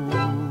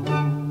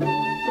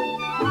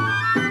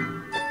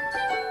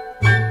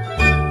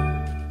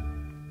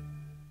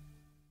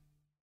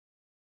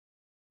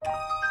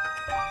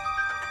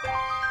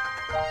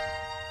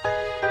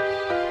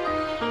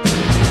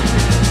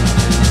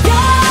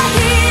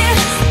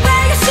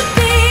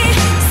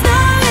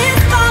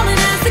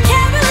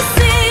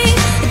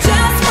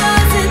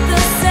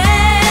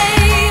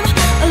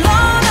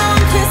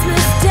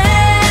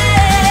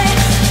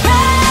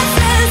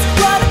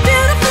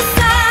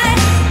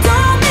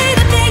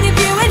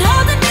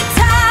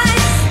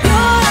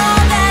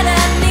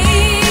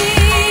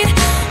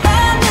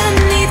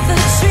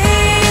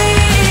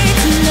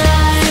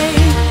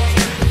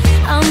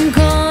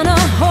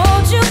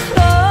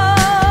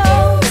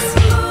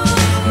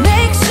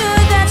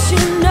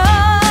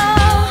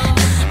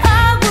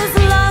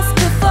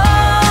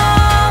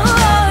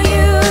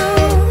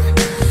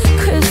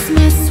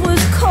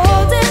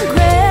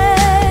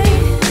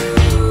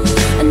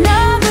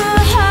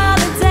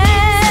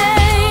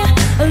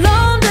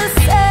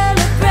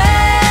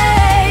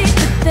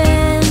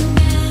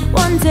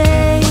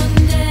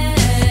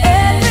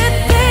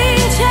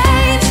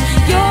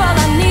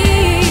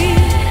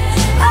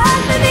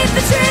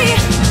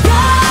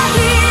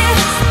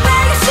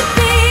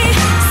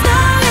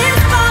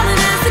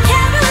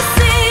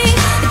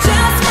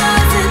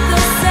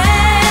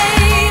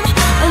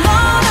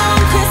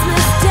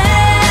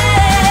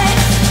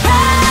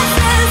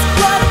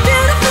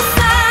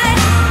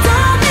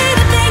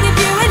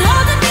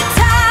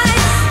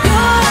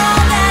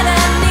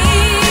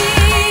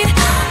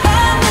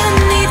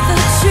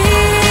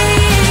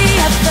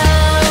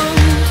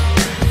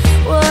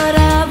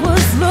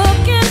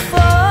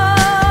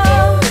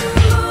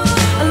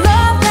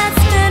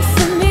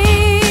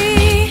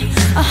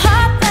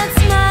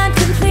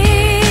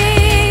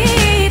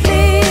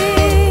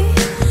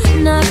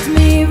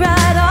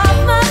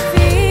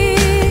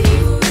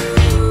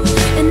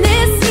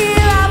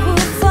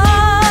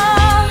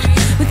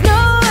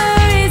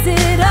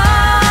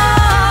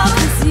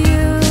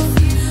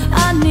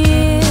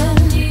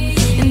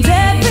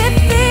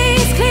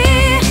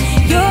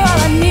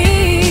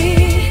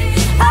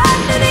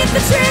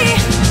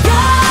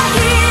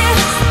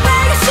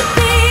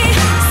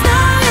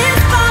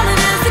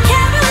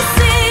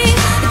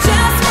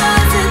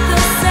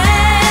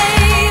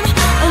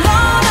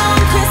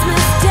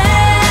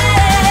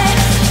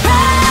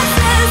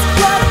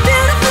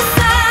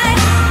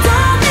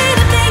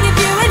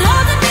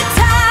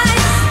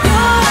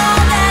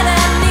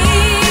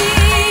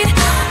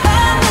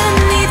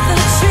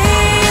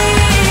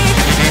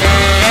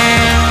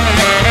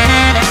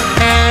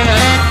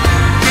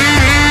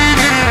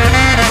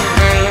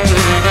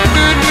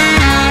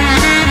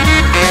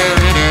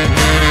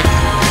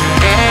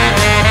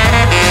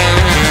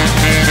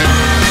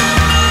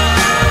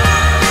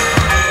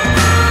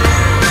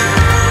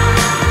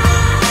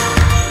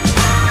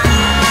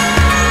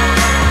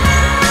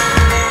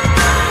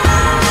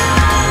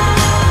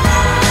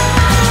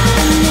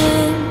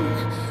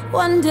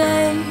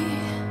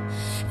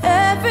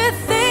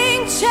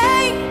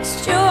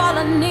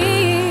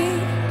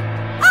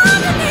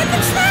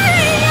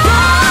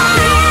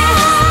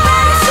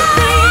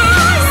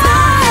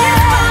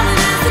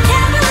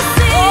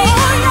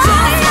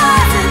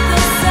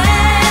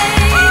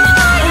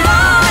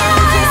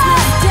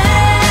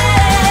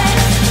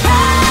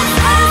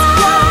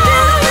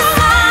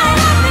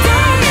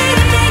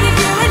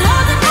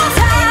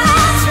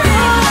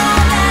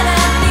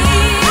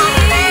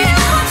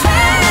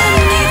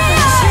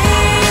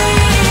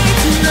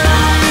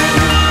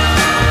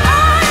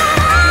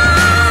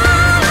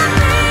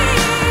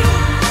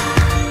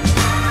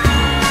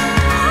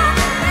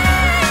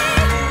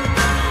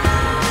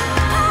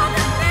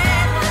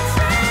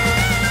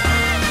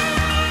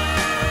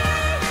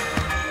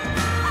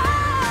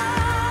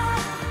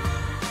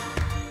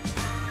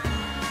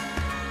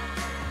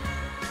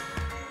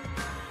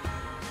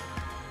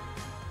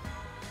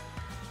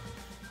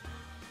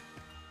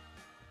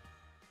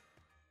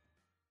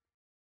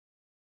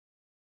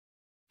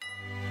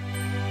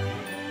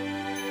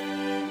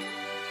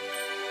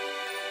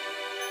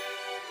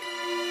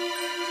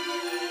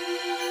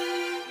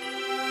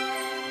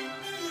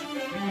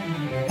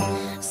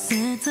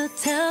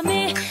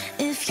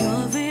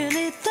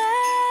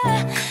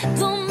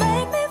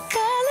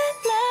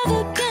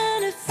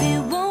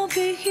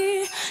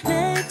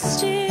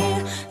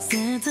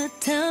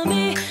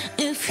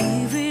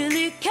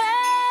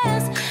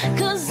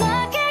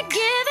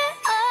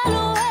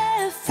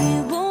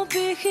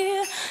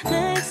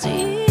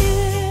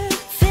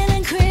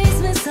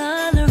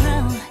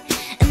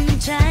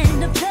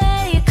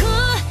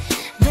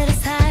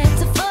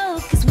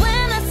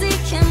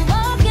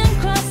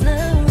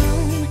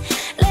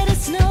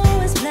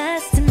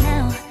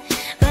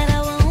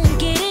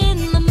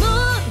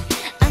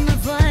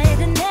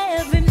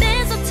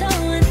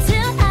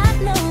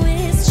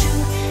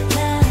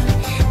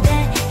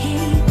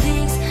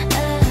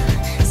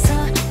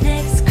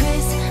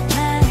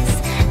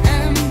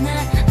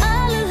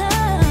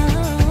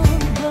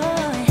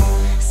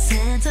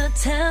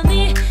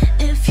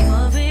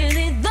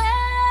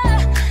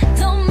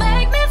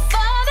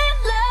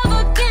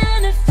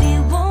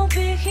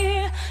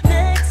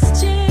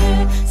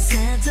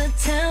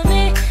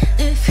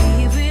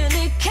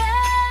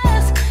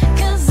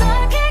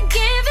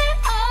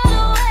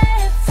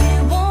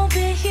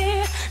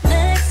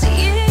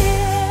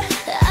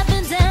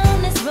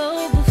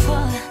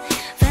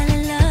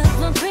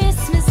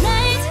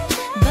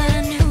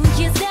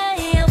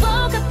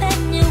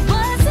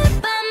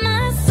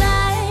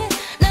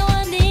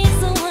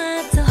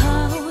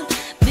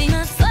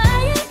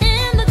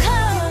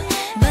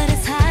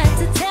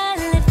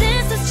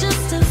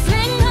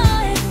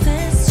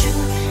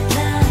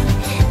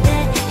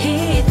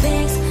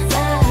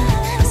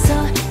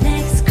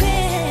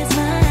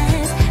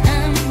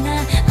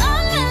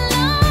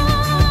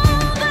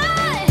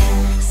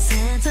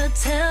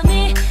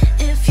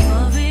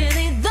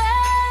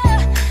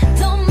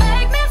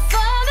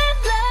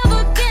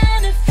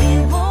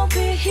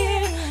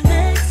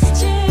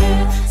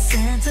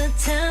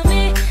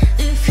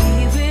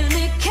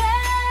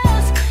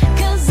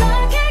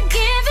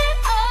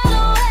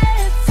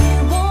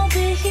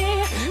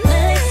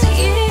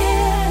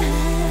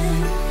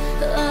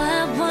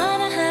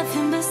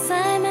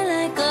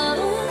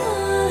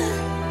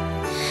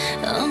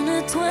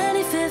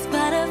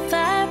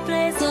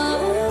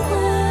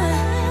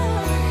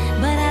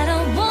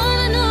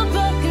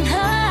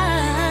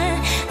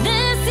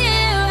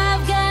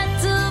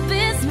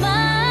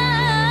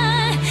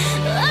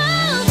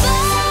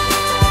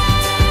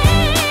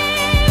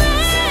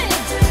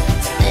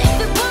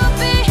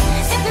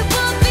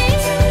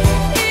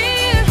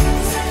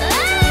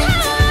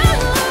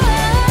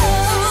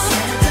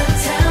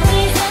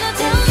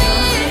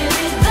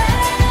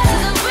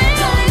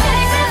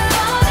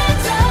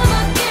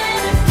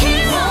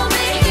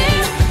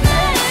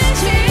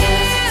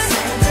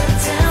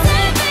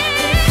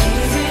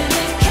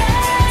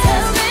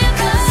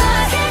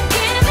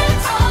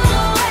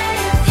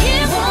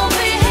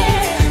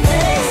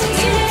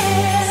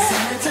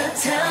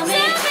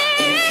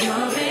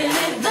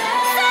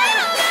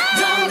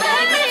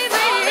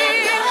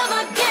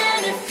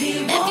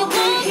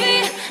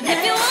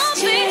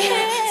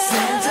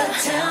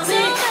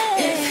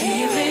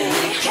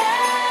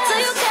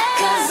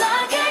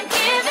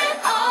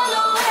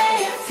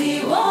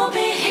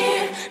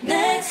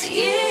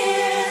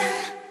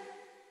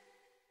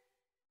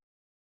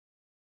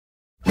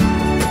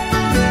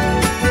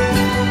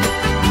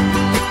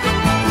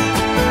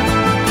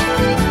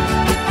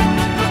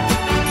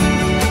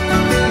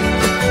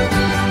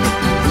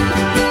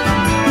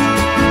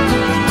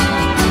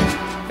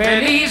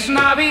Feliz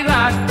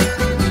Navidad,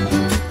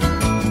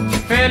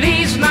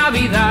 feliz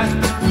Navidad,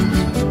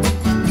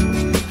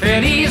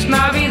 feliz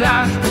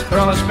Navidad,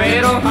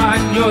 próspero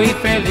año y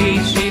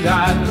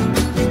felicidad.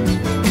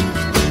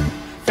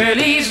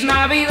 Feliz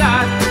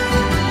Navidad,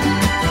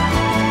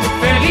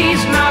 feliz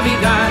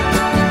Navidad,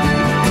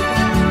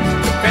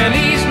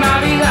 feliz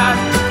Navidad,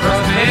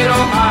 próspero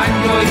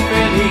año y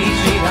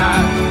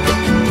felicidad.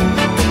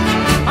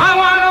 I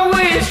wanna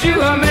wish you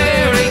a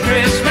Merry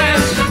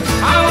Christmas.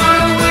 I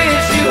wanna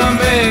wish you a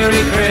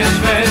Merry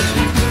Christmas.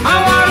 I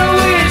wanna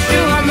wish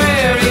you a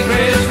Merry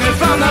Christmas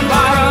from the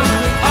bottom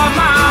of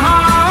my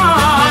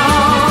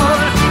heart.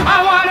 I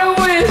wanna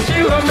wish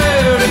you a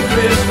Merry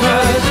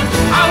Christmas.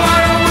 I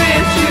wanna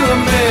wish you a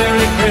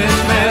Merry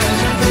Christmas.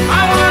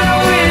 I wanna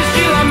wish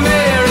you a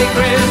Merry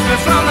Christmas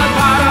from the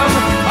bottom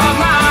of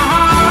my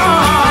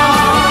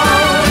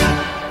heart.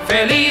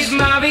 Feliz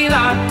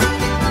Navidad,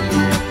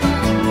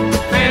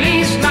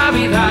 feliz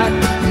Navidad,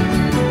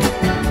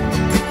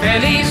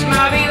 feliz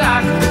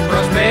Navidad,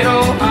 próspero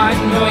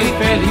año y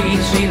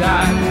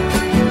felicidad.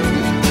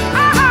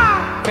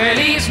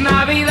 Feliz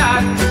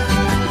Navidad,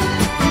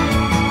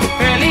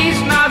 feliz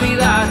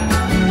Navidad,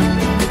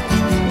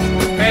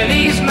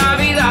 feliz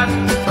Navidad,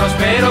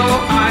 próspero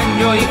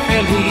año y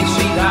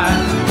felicidad.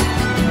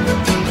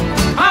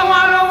 I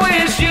wanna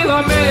wish you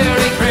a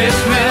Merry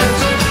Christmas.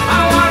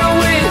 I wanna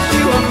wish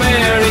you a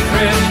Merry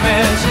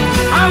Christmas.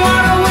 I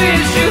wanna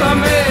wish you a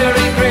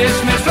Merry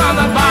Christmas from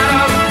the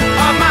bottom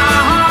of my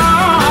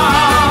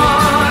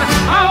heart.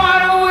 I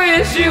wanna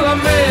wish you a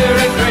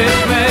Merry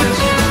Christmas.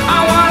 I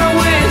wanna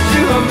wish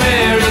you a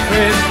Merry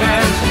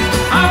Christmas.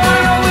 I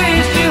wanna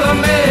wish you a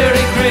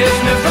Merry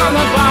Christmas from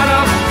the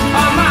bottom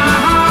of my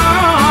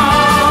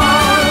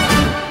heart.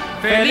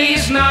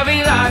 Feliz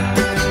Navidad,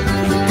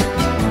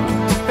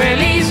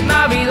 feliz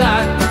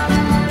Navidad,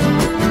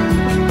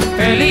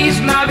 feliz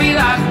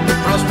Navidad,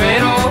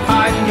 próspero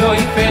año y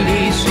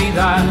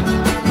felicidad.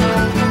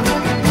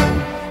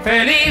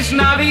 Feliz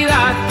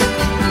Navidad,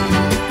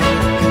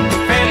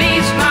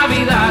 feliz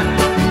Navidad,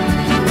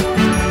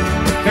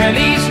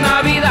 feliz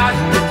Navidad,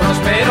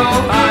 próspero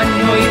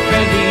año y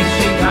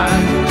felicidad.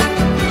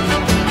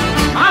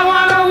 I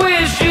wanna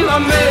wish you a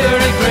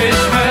Merry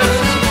Christmas.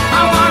 I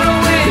wanna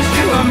wish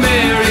you a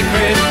Merry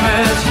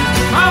Christmas.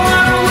 I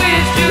wanna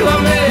wish you a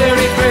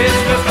Merry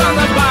Christmas from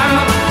the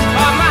bottom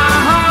of my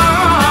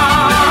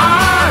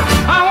heart.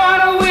 I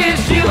wanna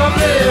wish you a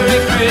Merry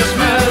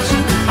Christmas.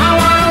 I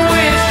wanna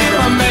wish you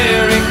a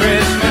Merry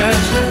Christmas.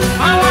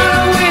 I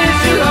wanna wish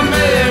you a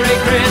Merry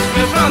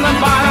Christmas from the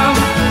bottom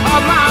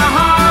of my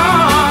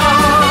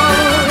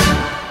heart.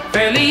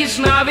 Feliz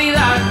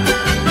Navidad,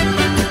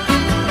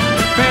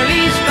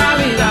 feliz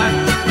Navidad,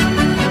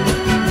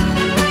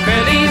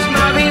 feliz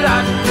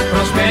Navidad,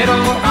 próspero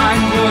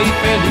año y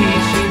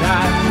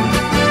felicidad.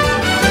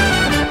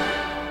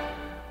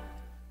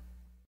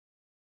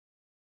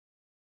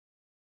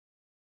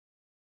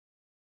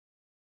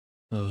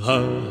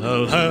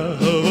 I'll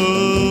have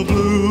a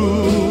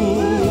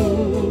blue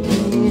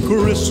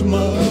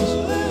Christmas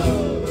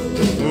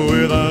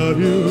without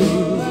you.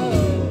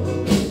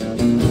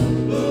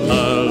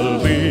 I'll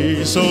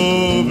be so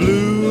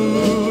blue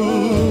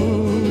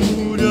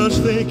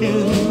just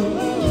thinking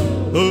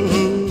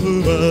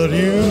about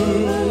you.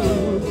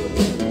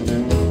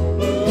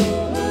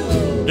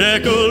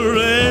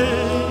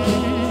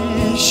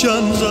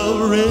 Decorations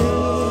of red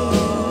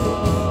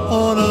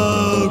on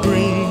a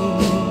green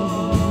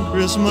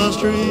Christmas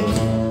tree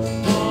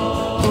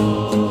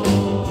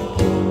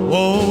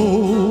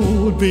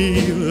won't be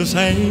the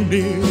same,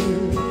 dear,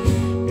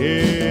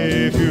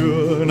 if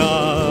you're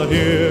not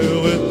here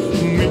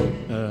with me.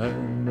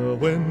 And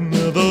when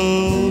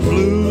those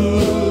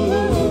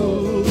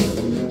blue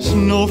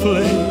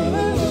snowflakes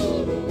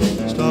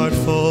start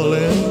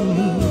falling,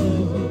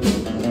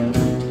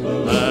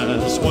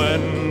 that's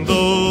when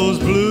those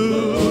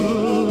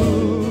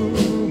blue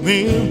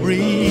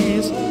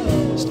memories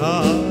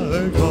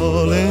start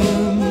calling.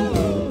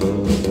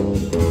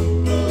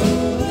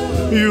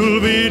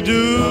 You'll be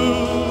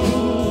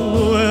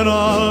doing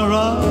all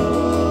right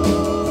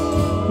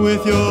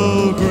with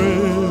your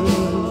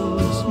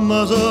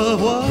Christmas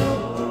of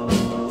white,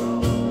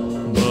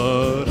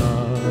 but I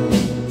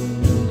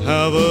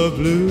have a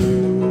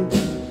blue,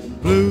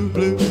 blue,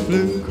 blue,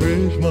 blue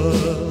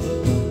Christmas.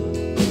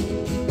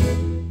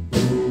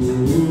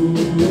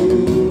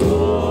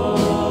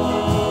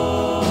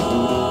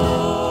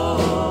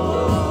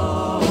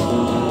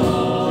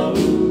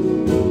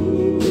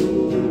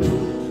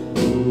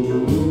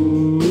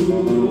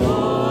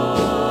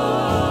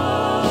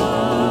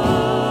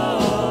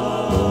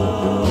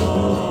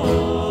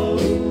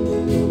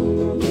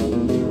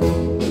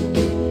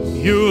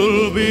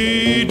 You'll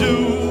be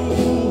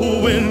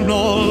doing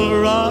all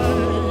right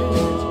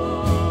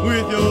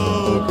with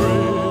your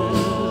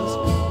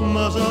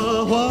Christmas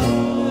of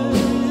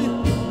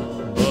white,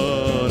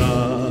 but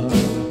I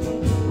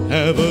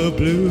have a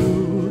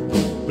blue,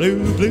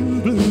 blue,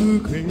 blue, blue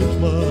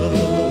Christmas.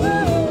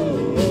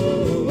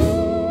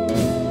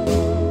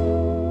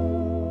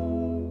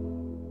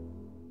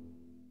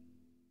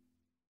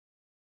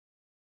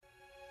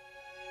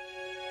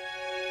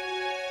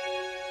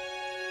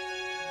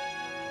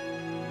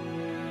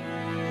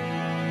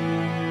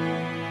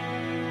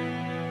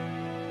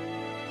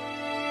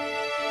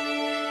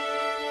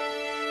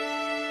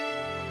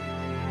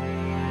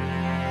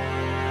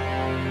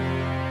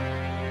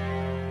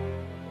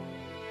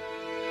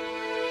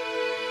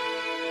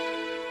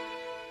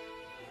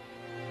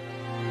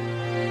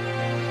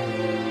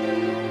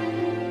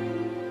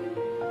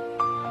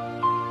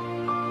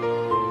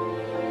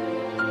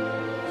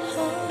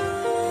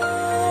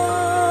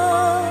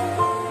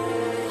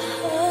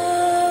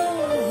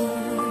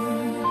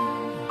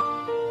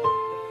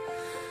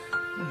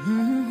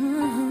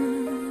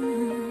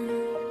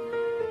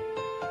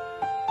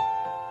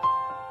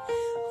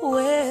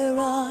 Where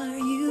are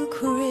you,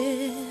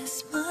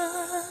 Christmas?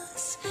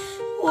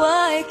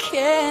 Why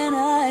can't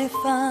I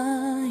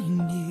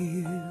find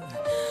you?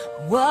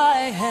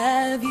 Why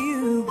have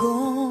you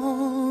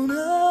gone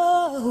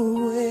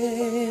away?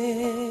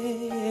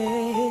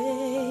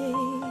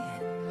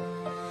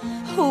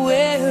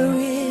 Where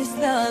is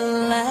the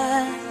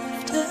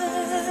laughter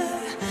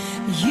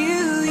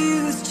you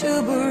used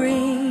to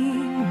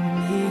bring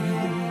me?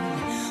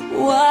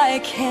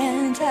 Why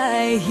can't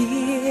I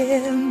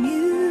hear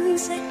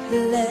music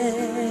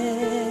play?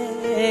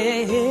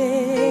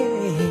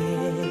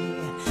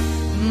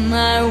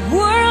 My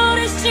world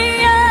is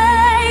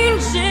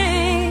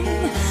changing,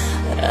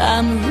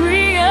 I'm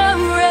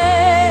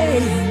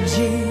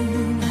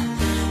rearranging.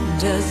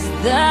 Does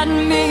that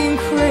mean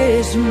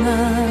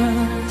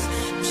Christmas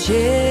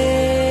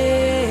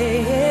changes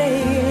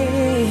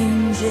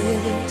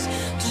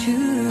too?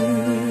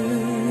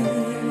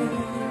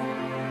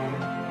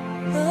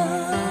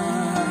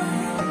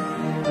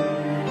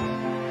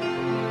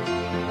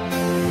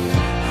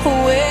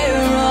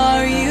 Where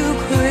are you,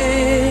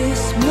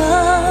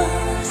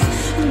 Christmas?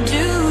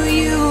 Do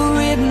you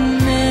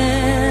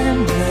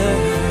remember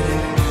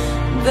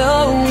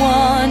the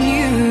one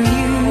you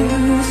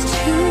used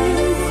to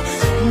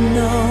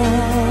know?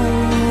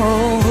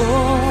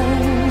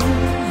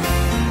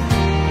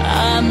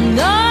 I'm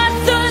not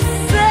the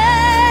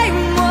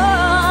same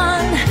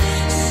one.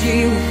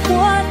 See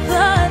what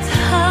the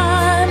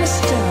time's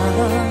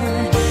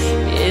done.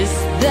 Is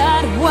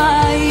that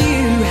why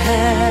you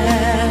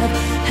have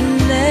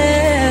let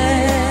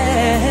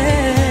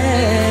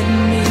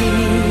me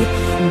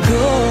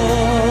go?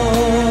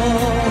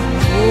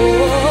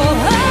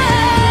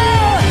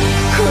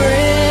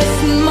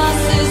 Christmas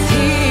is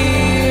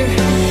here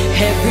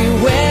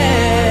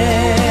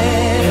everywhere.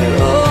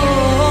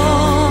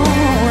 Oh,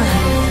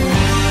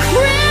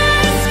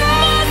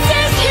 Christmas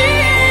is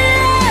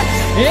here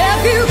if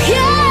you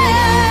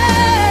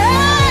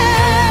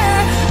care.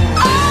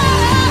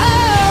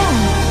 Oh,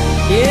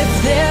 if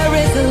there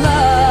is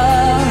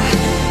love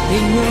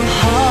in your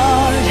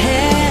heart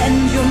and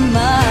your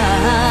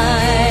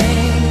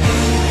mind,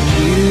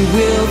 you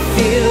will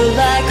feel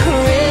like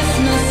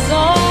Christmas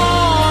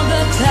all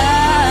the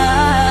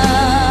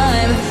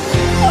time.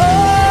 Oh,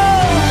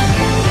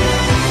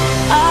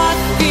 I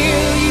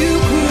feel you,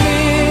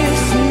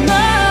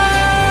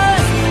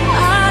 Christmas. I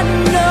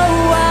know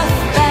I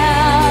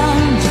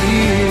found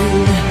you.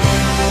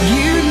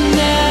 You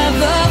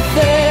never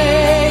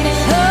fade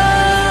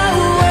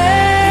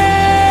away.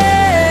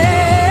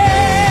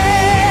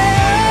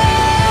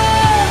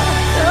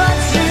 The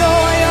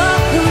joy of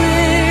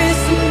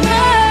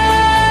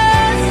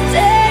Christmas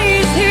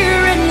stays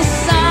here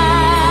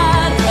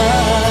inside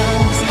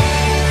us,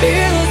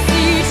 fills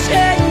each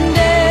and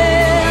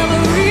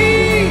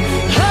every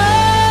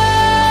heart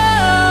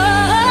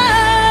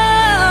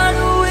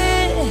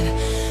with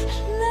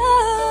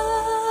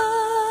love.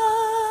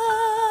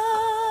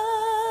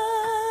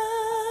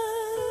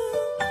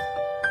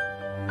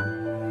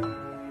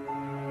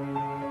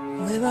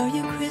 Where are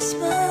you,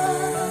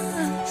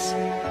 Christmas?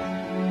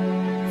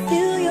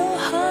 Fill your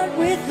heart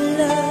with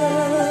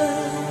love.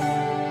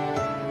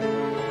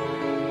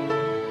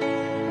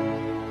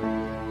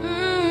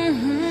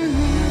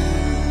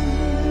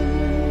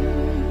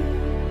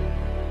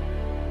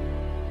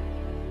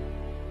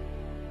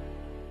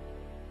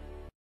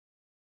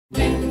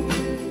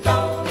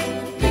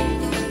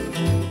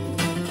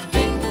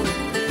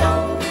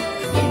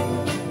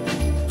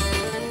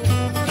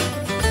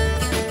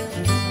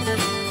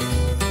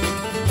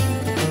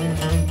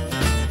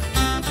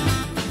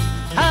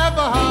 Have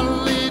a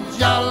holly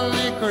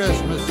jolly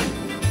Christmas.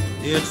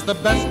 It's the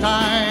best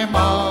time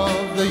of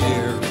the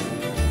year.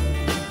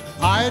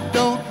 I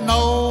don't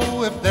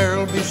know if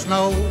there'll be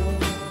snow,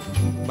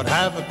 but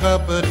have a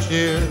cup of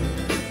cheer.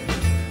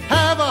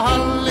 Have a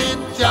holly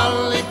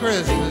jolly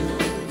Christmas.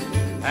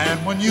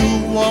 And when you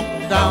walk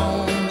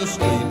down the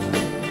street,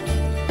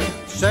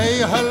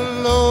 say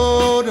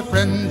hello to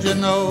friends you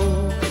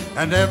know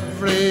and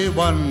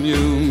everyone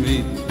you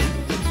meet.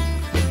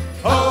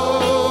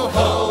 Ho,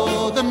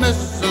 ho, the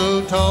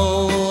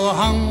mistletoe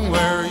hung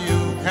where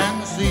you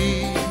can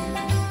see.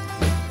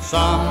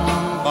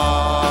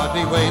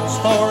 Somebody waits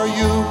for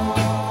you,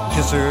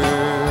 kiss her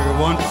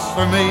once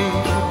for me.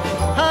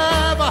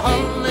 Have a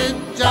holly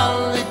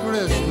jolly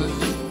Christmas,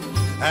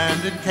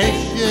 and in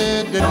case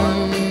you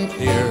didn't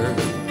hear,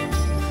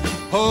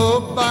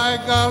 oh, by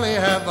golly,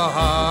 have a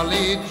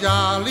holly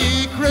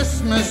jolly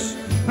Christmas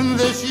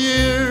this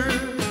year.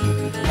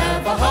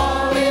 Have a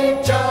holly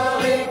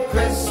jolly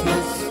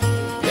Christmas.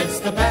 It's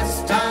the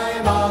best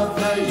time of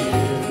the year.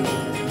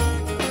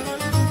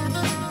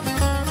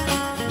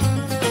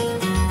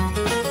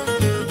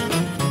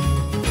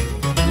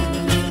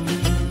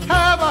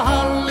 Have a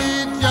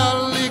holly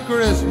jolly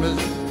Christmas,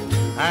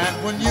 and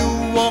when you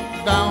walk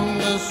down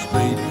the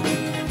street,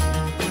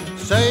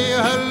 say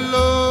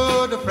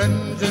hello to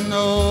friends you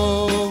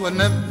know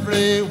and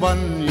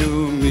everyone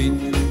you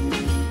meet.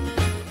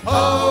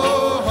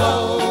 Ho,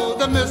 ho,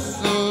 the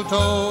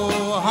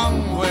mistletoe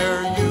hung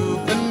where you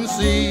can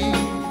see.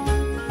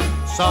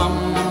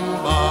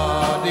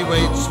 Somebody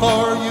waits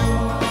for you,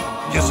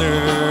 yes sir,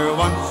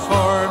 once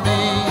for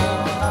me.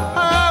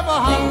 Have a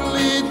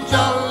holly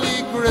jolly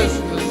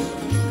Christmas,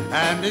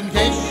 and in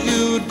case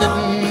you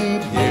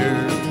didn't hear,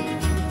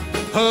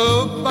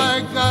 oh by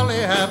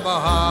golly, have a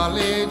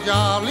holly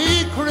jolly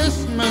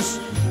Christmas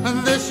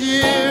this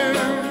year.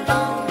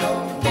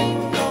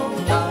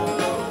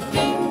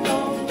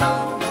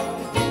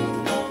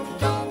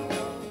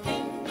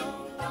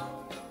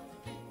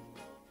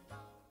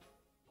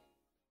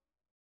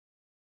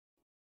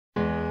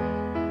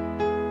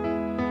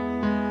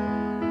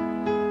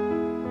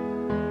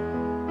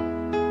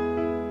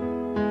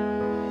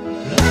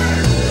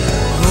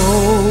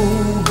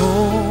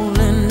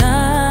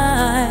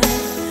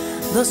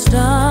 The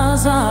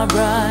stars are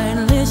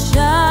brightly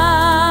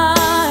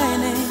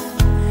shining.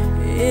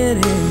 It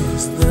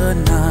is the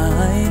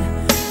night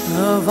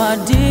of our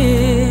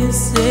dear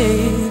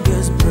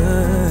Savior's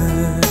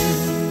birth.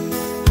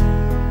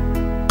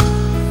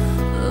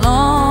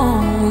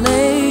 Long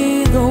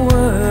lay the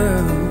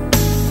world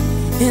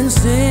in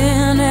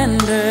sin and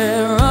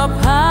error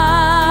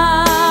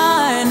pining,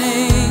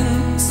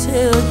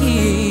 till He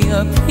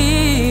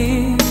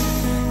appeared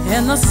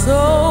and the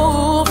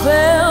soul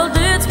felt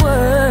its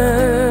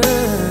worth.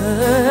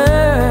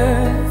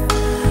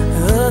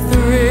 A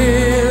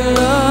thrill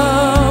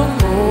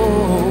of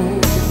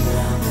hope,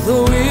 the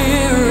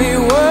weary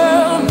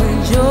world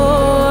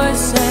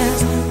rejoices,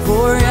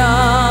 for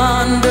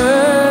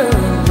yonder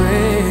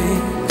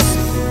breaks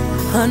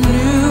a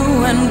new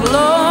and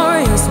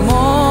glorious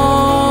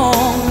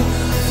morn.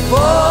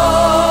 Fall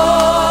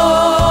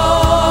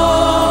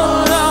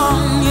on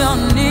your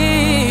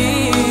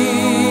knees,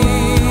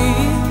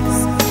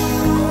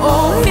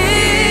 oh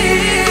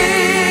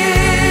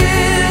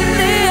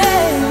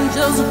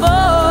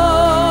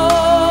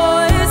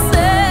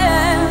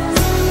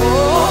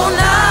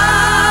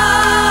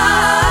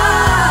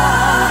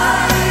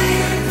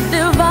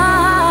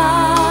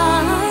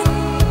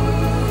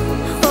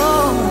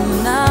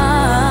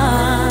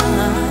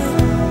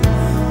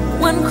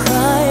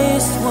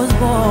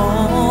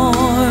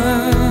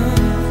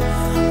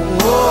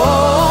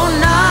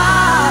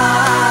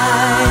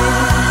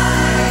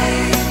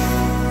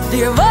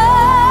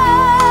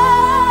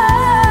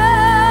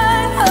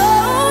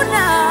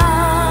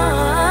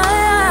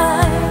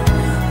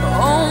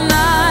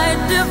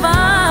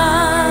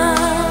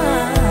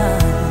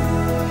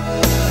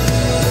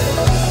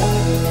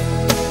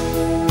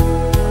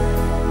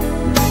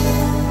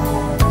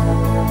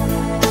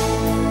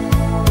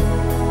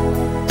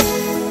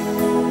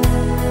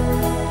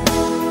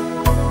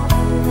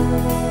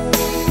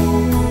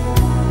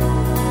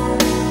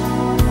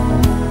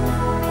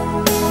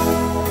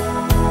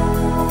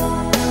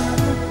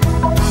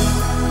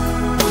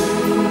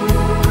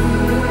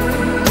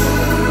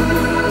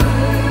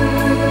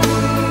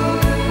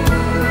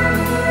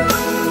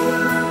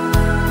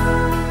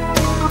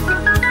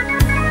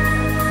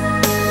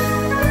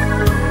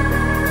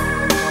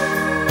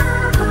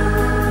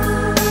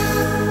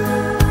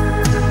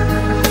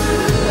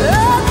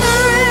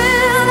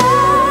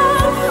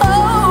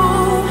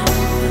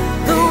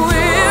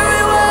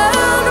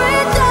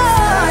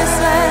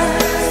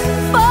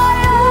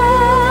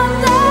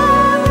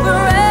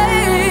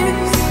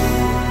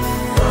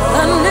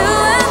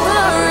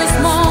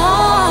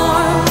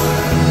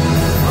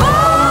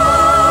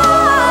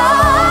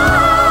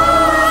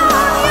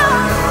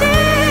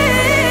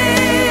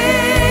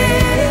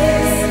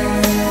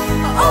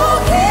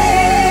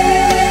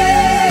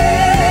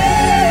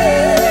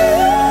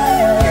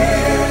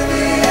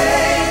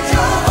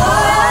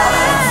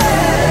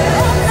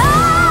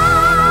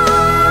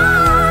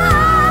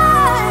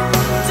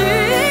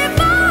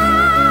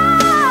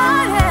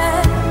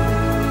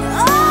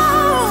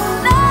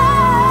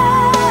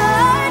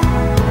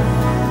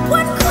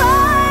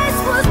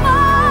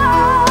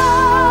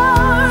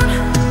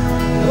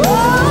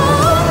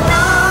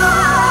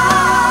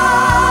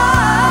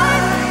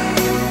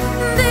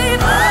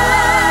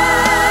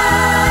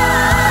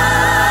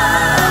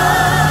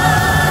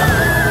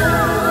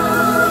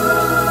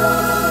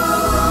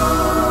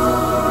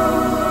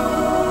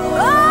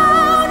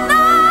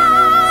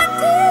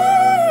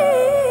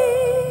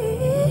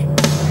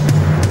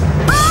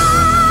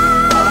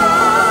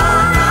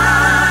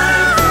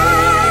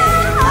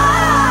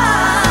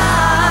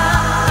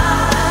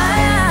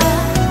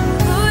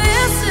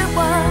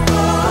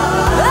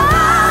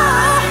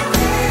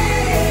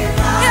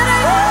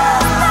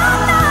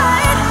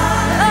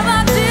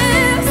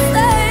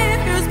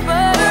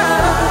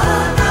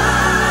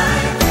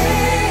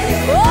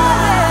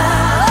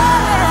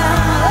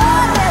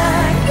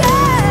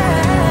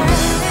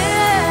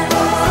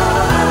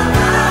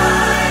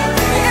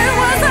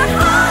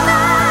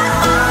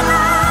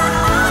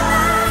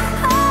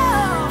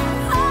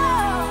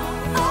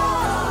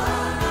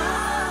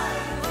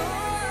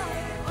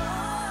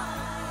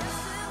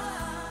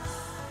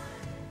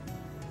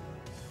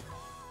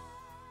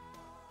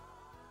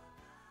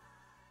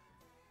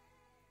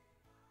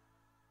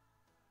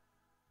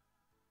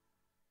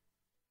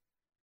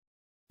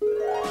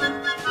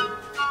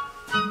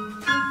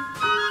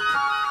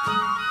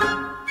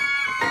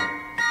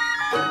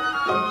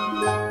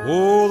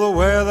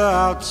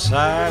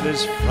outside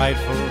is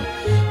frightful,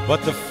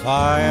 but the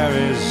fire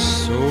is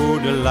so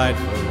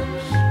delightful.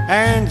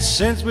 And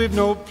since we've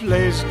no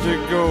place to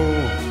go,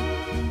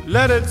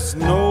 let it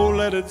snow,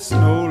 let it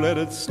snow, let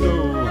it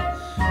snow.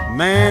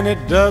 Man,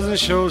 it doesn't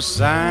show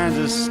signs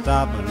of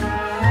stopping,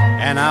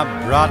 and I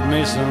brought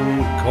me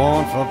some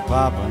corn for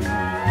popping.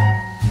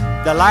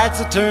 The lights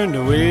are turned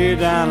way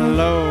down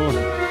low.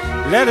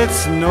 Let it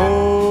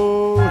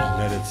snow,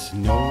 let it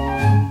snow.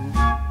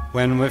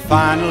 When we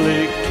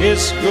finally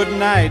kiss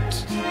goodnight,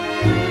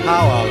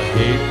 how I'll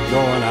hate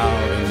going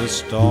out in the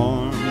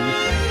storm.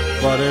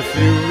 But if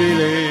you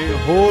really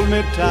hold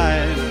me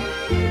tight,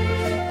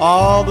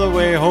 all the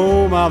way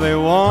home I'll be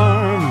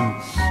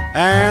warm.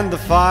 And the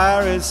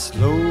fire is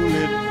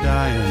slowly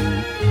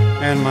dying,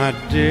 and my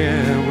dear,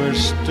 we're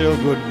still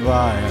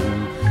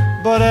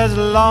goodbying. But as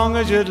long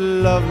as you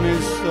love me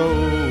so,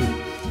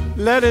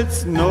 let it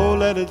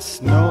snow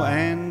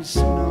and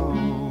snow.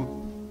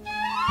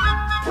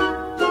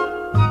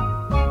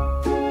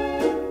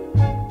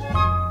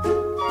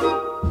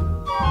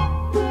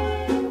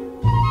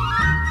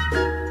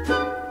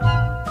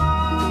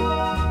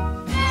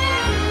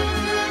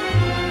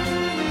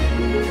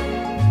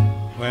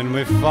 When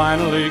we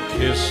finally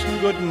kiss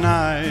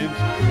goodnight,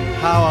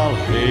 how I'll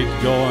hate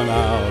going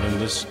out in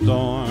the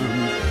storm.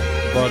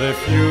 But if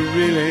you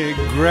really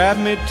grab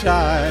me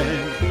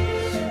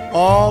tight,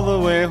 all the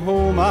way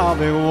home I'll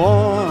be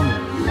warm.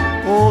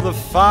 Oh, the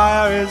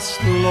fire is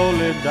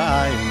slowly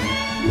dying,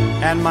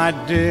 and my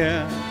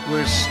dear,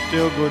 we're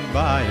still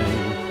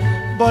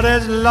goodbying. But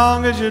as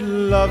long as you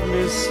love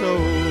me so,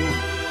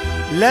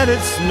 let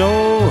it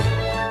snow,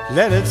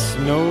 let it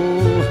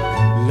snow,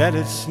 let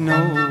it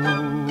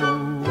snow.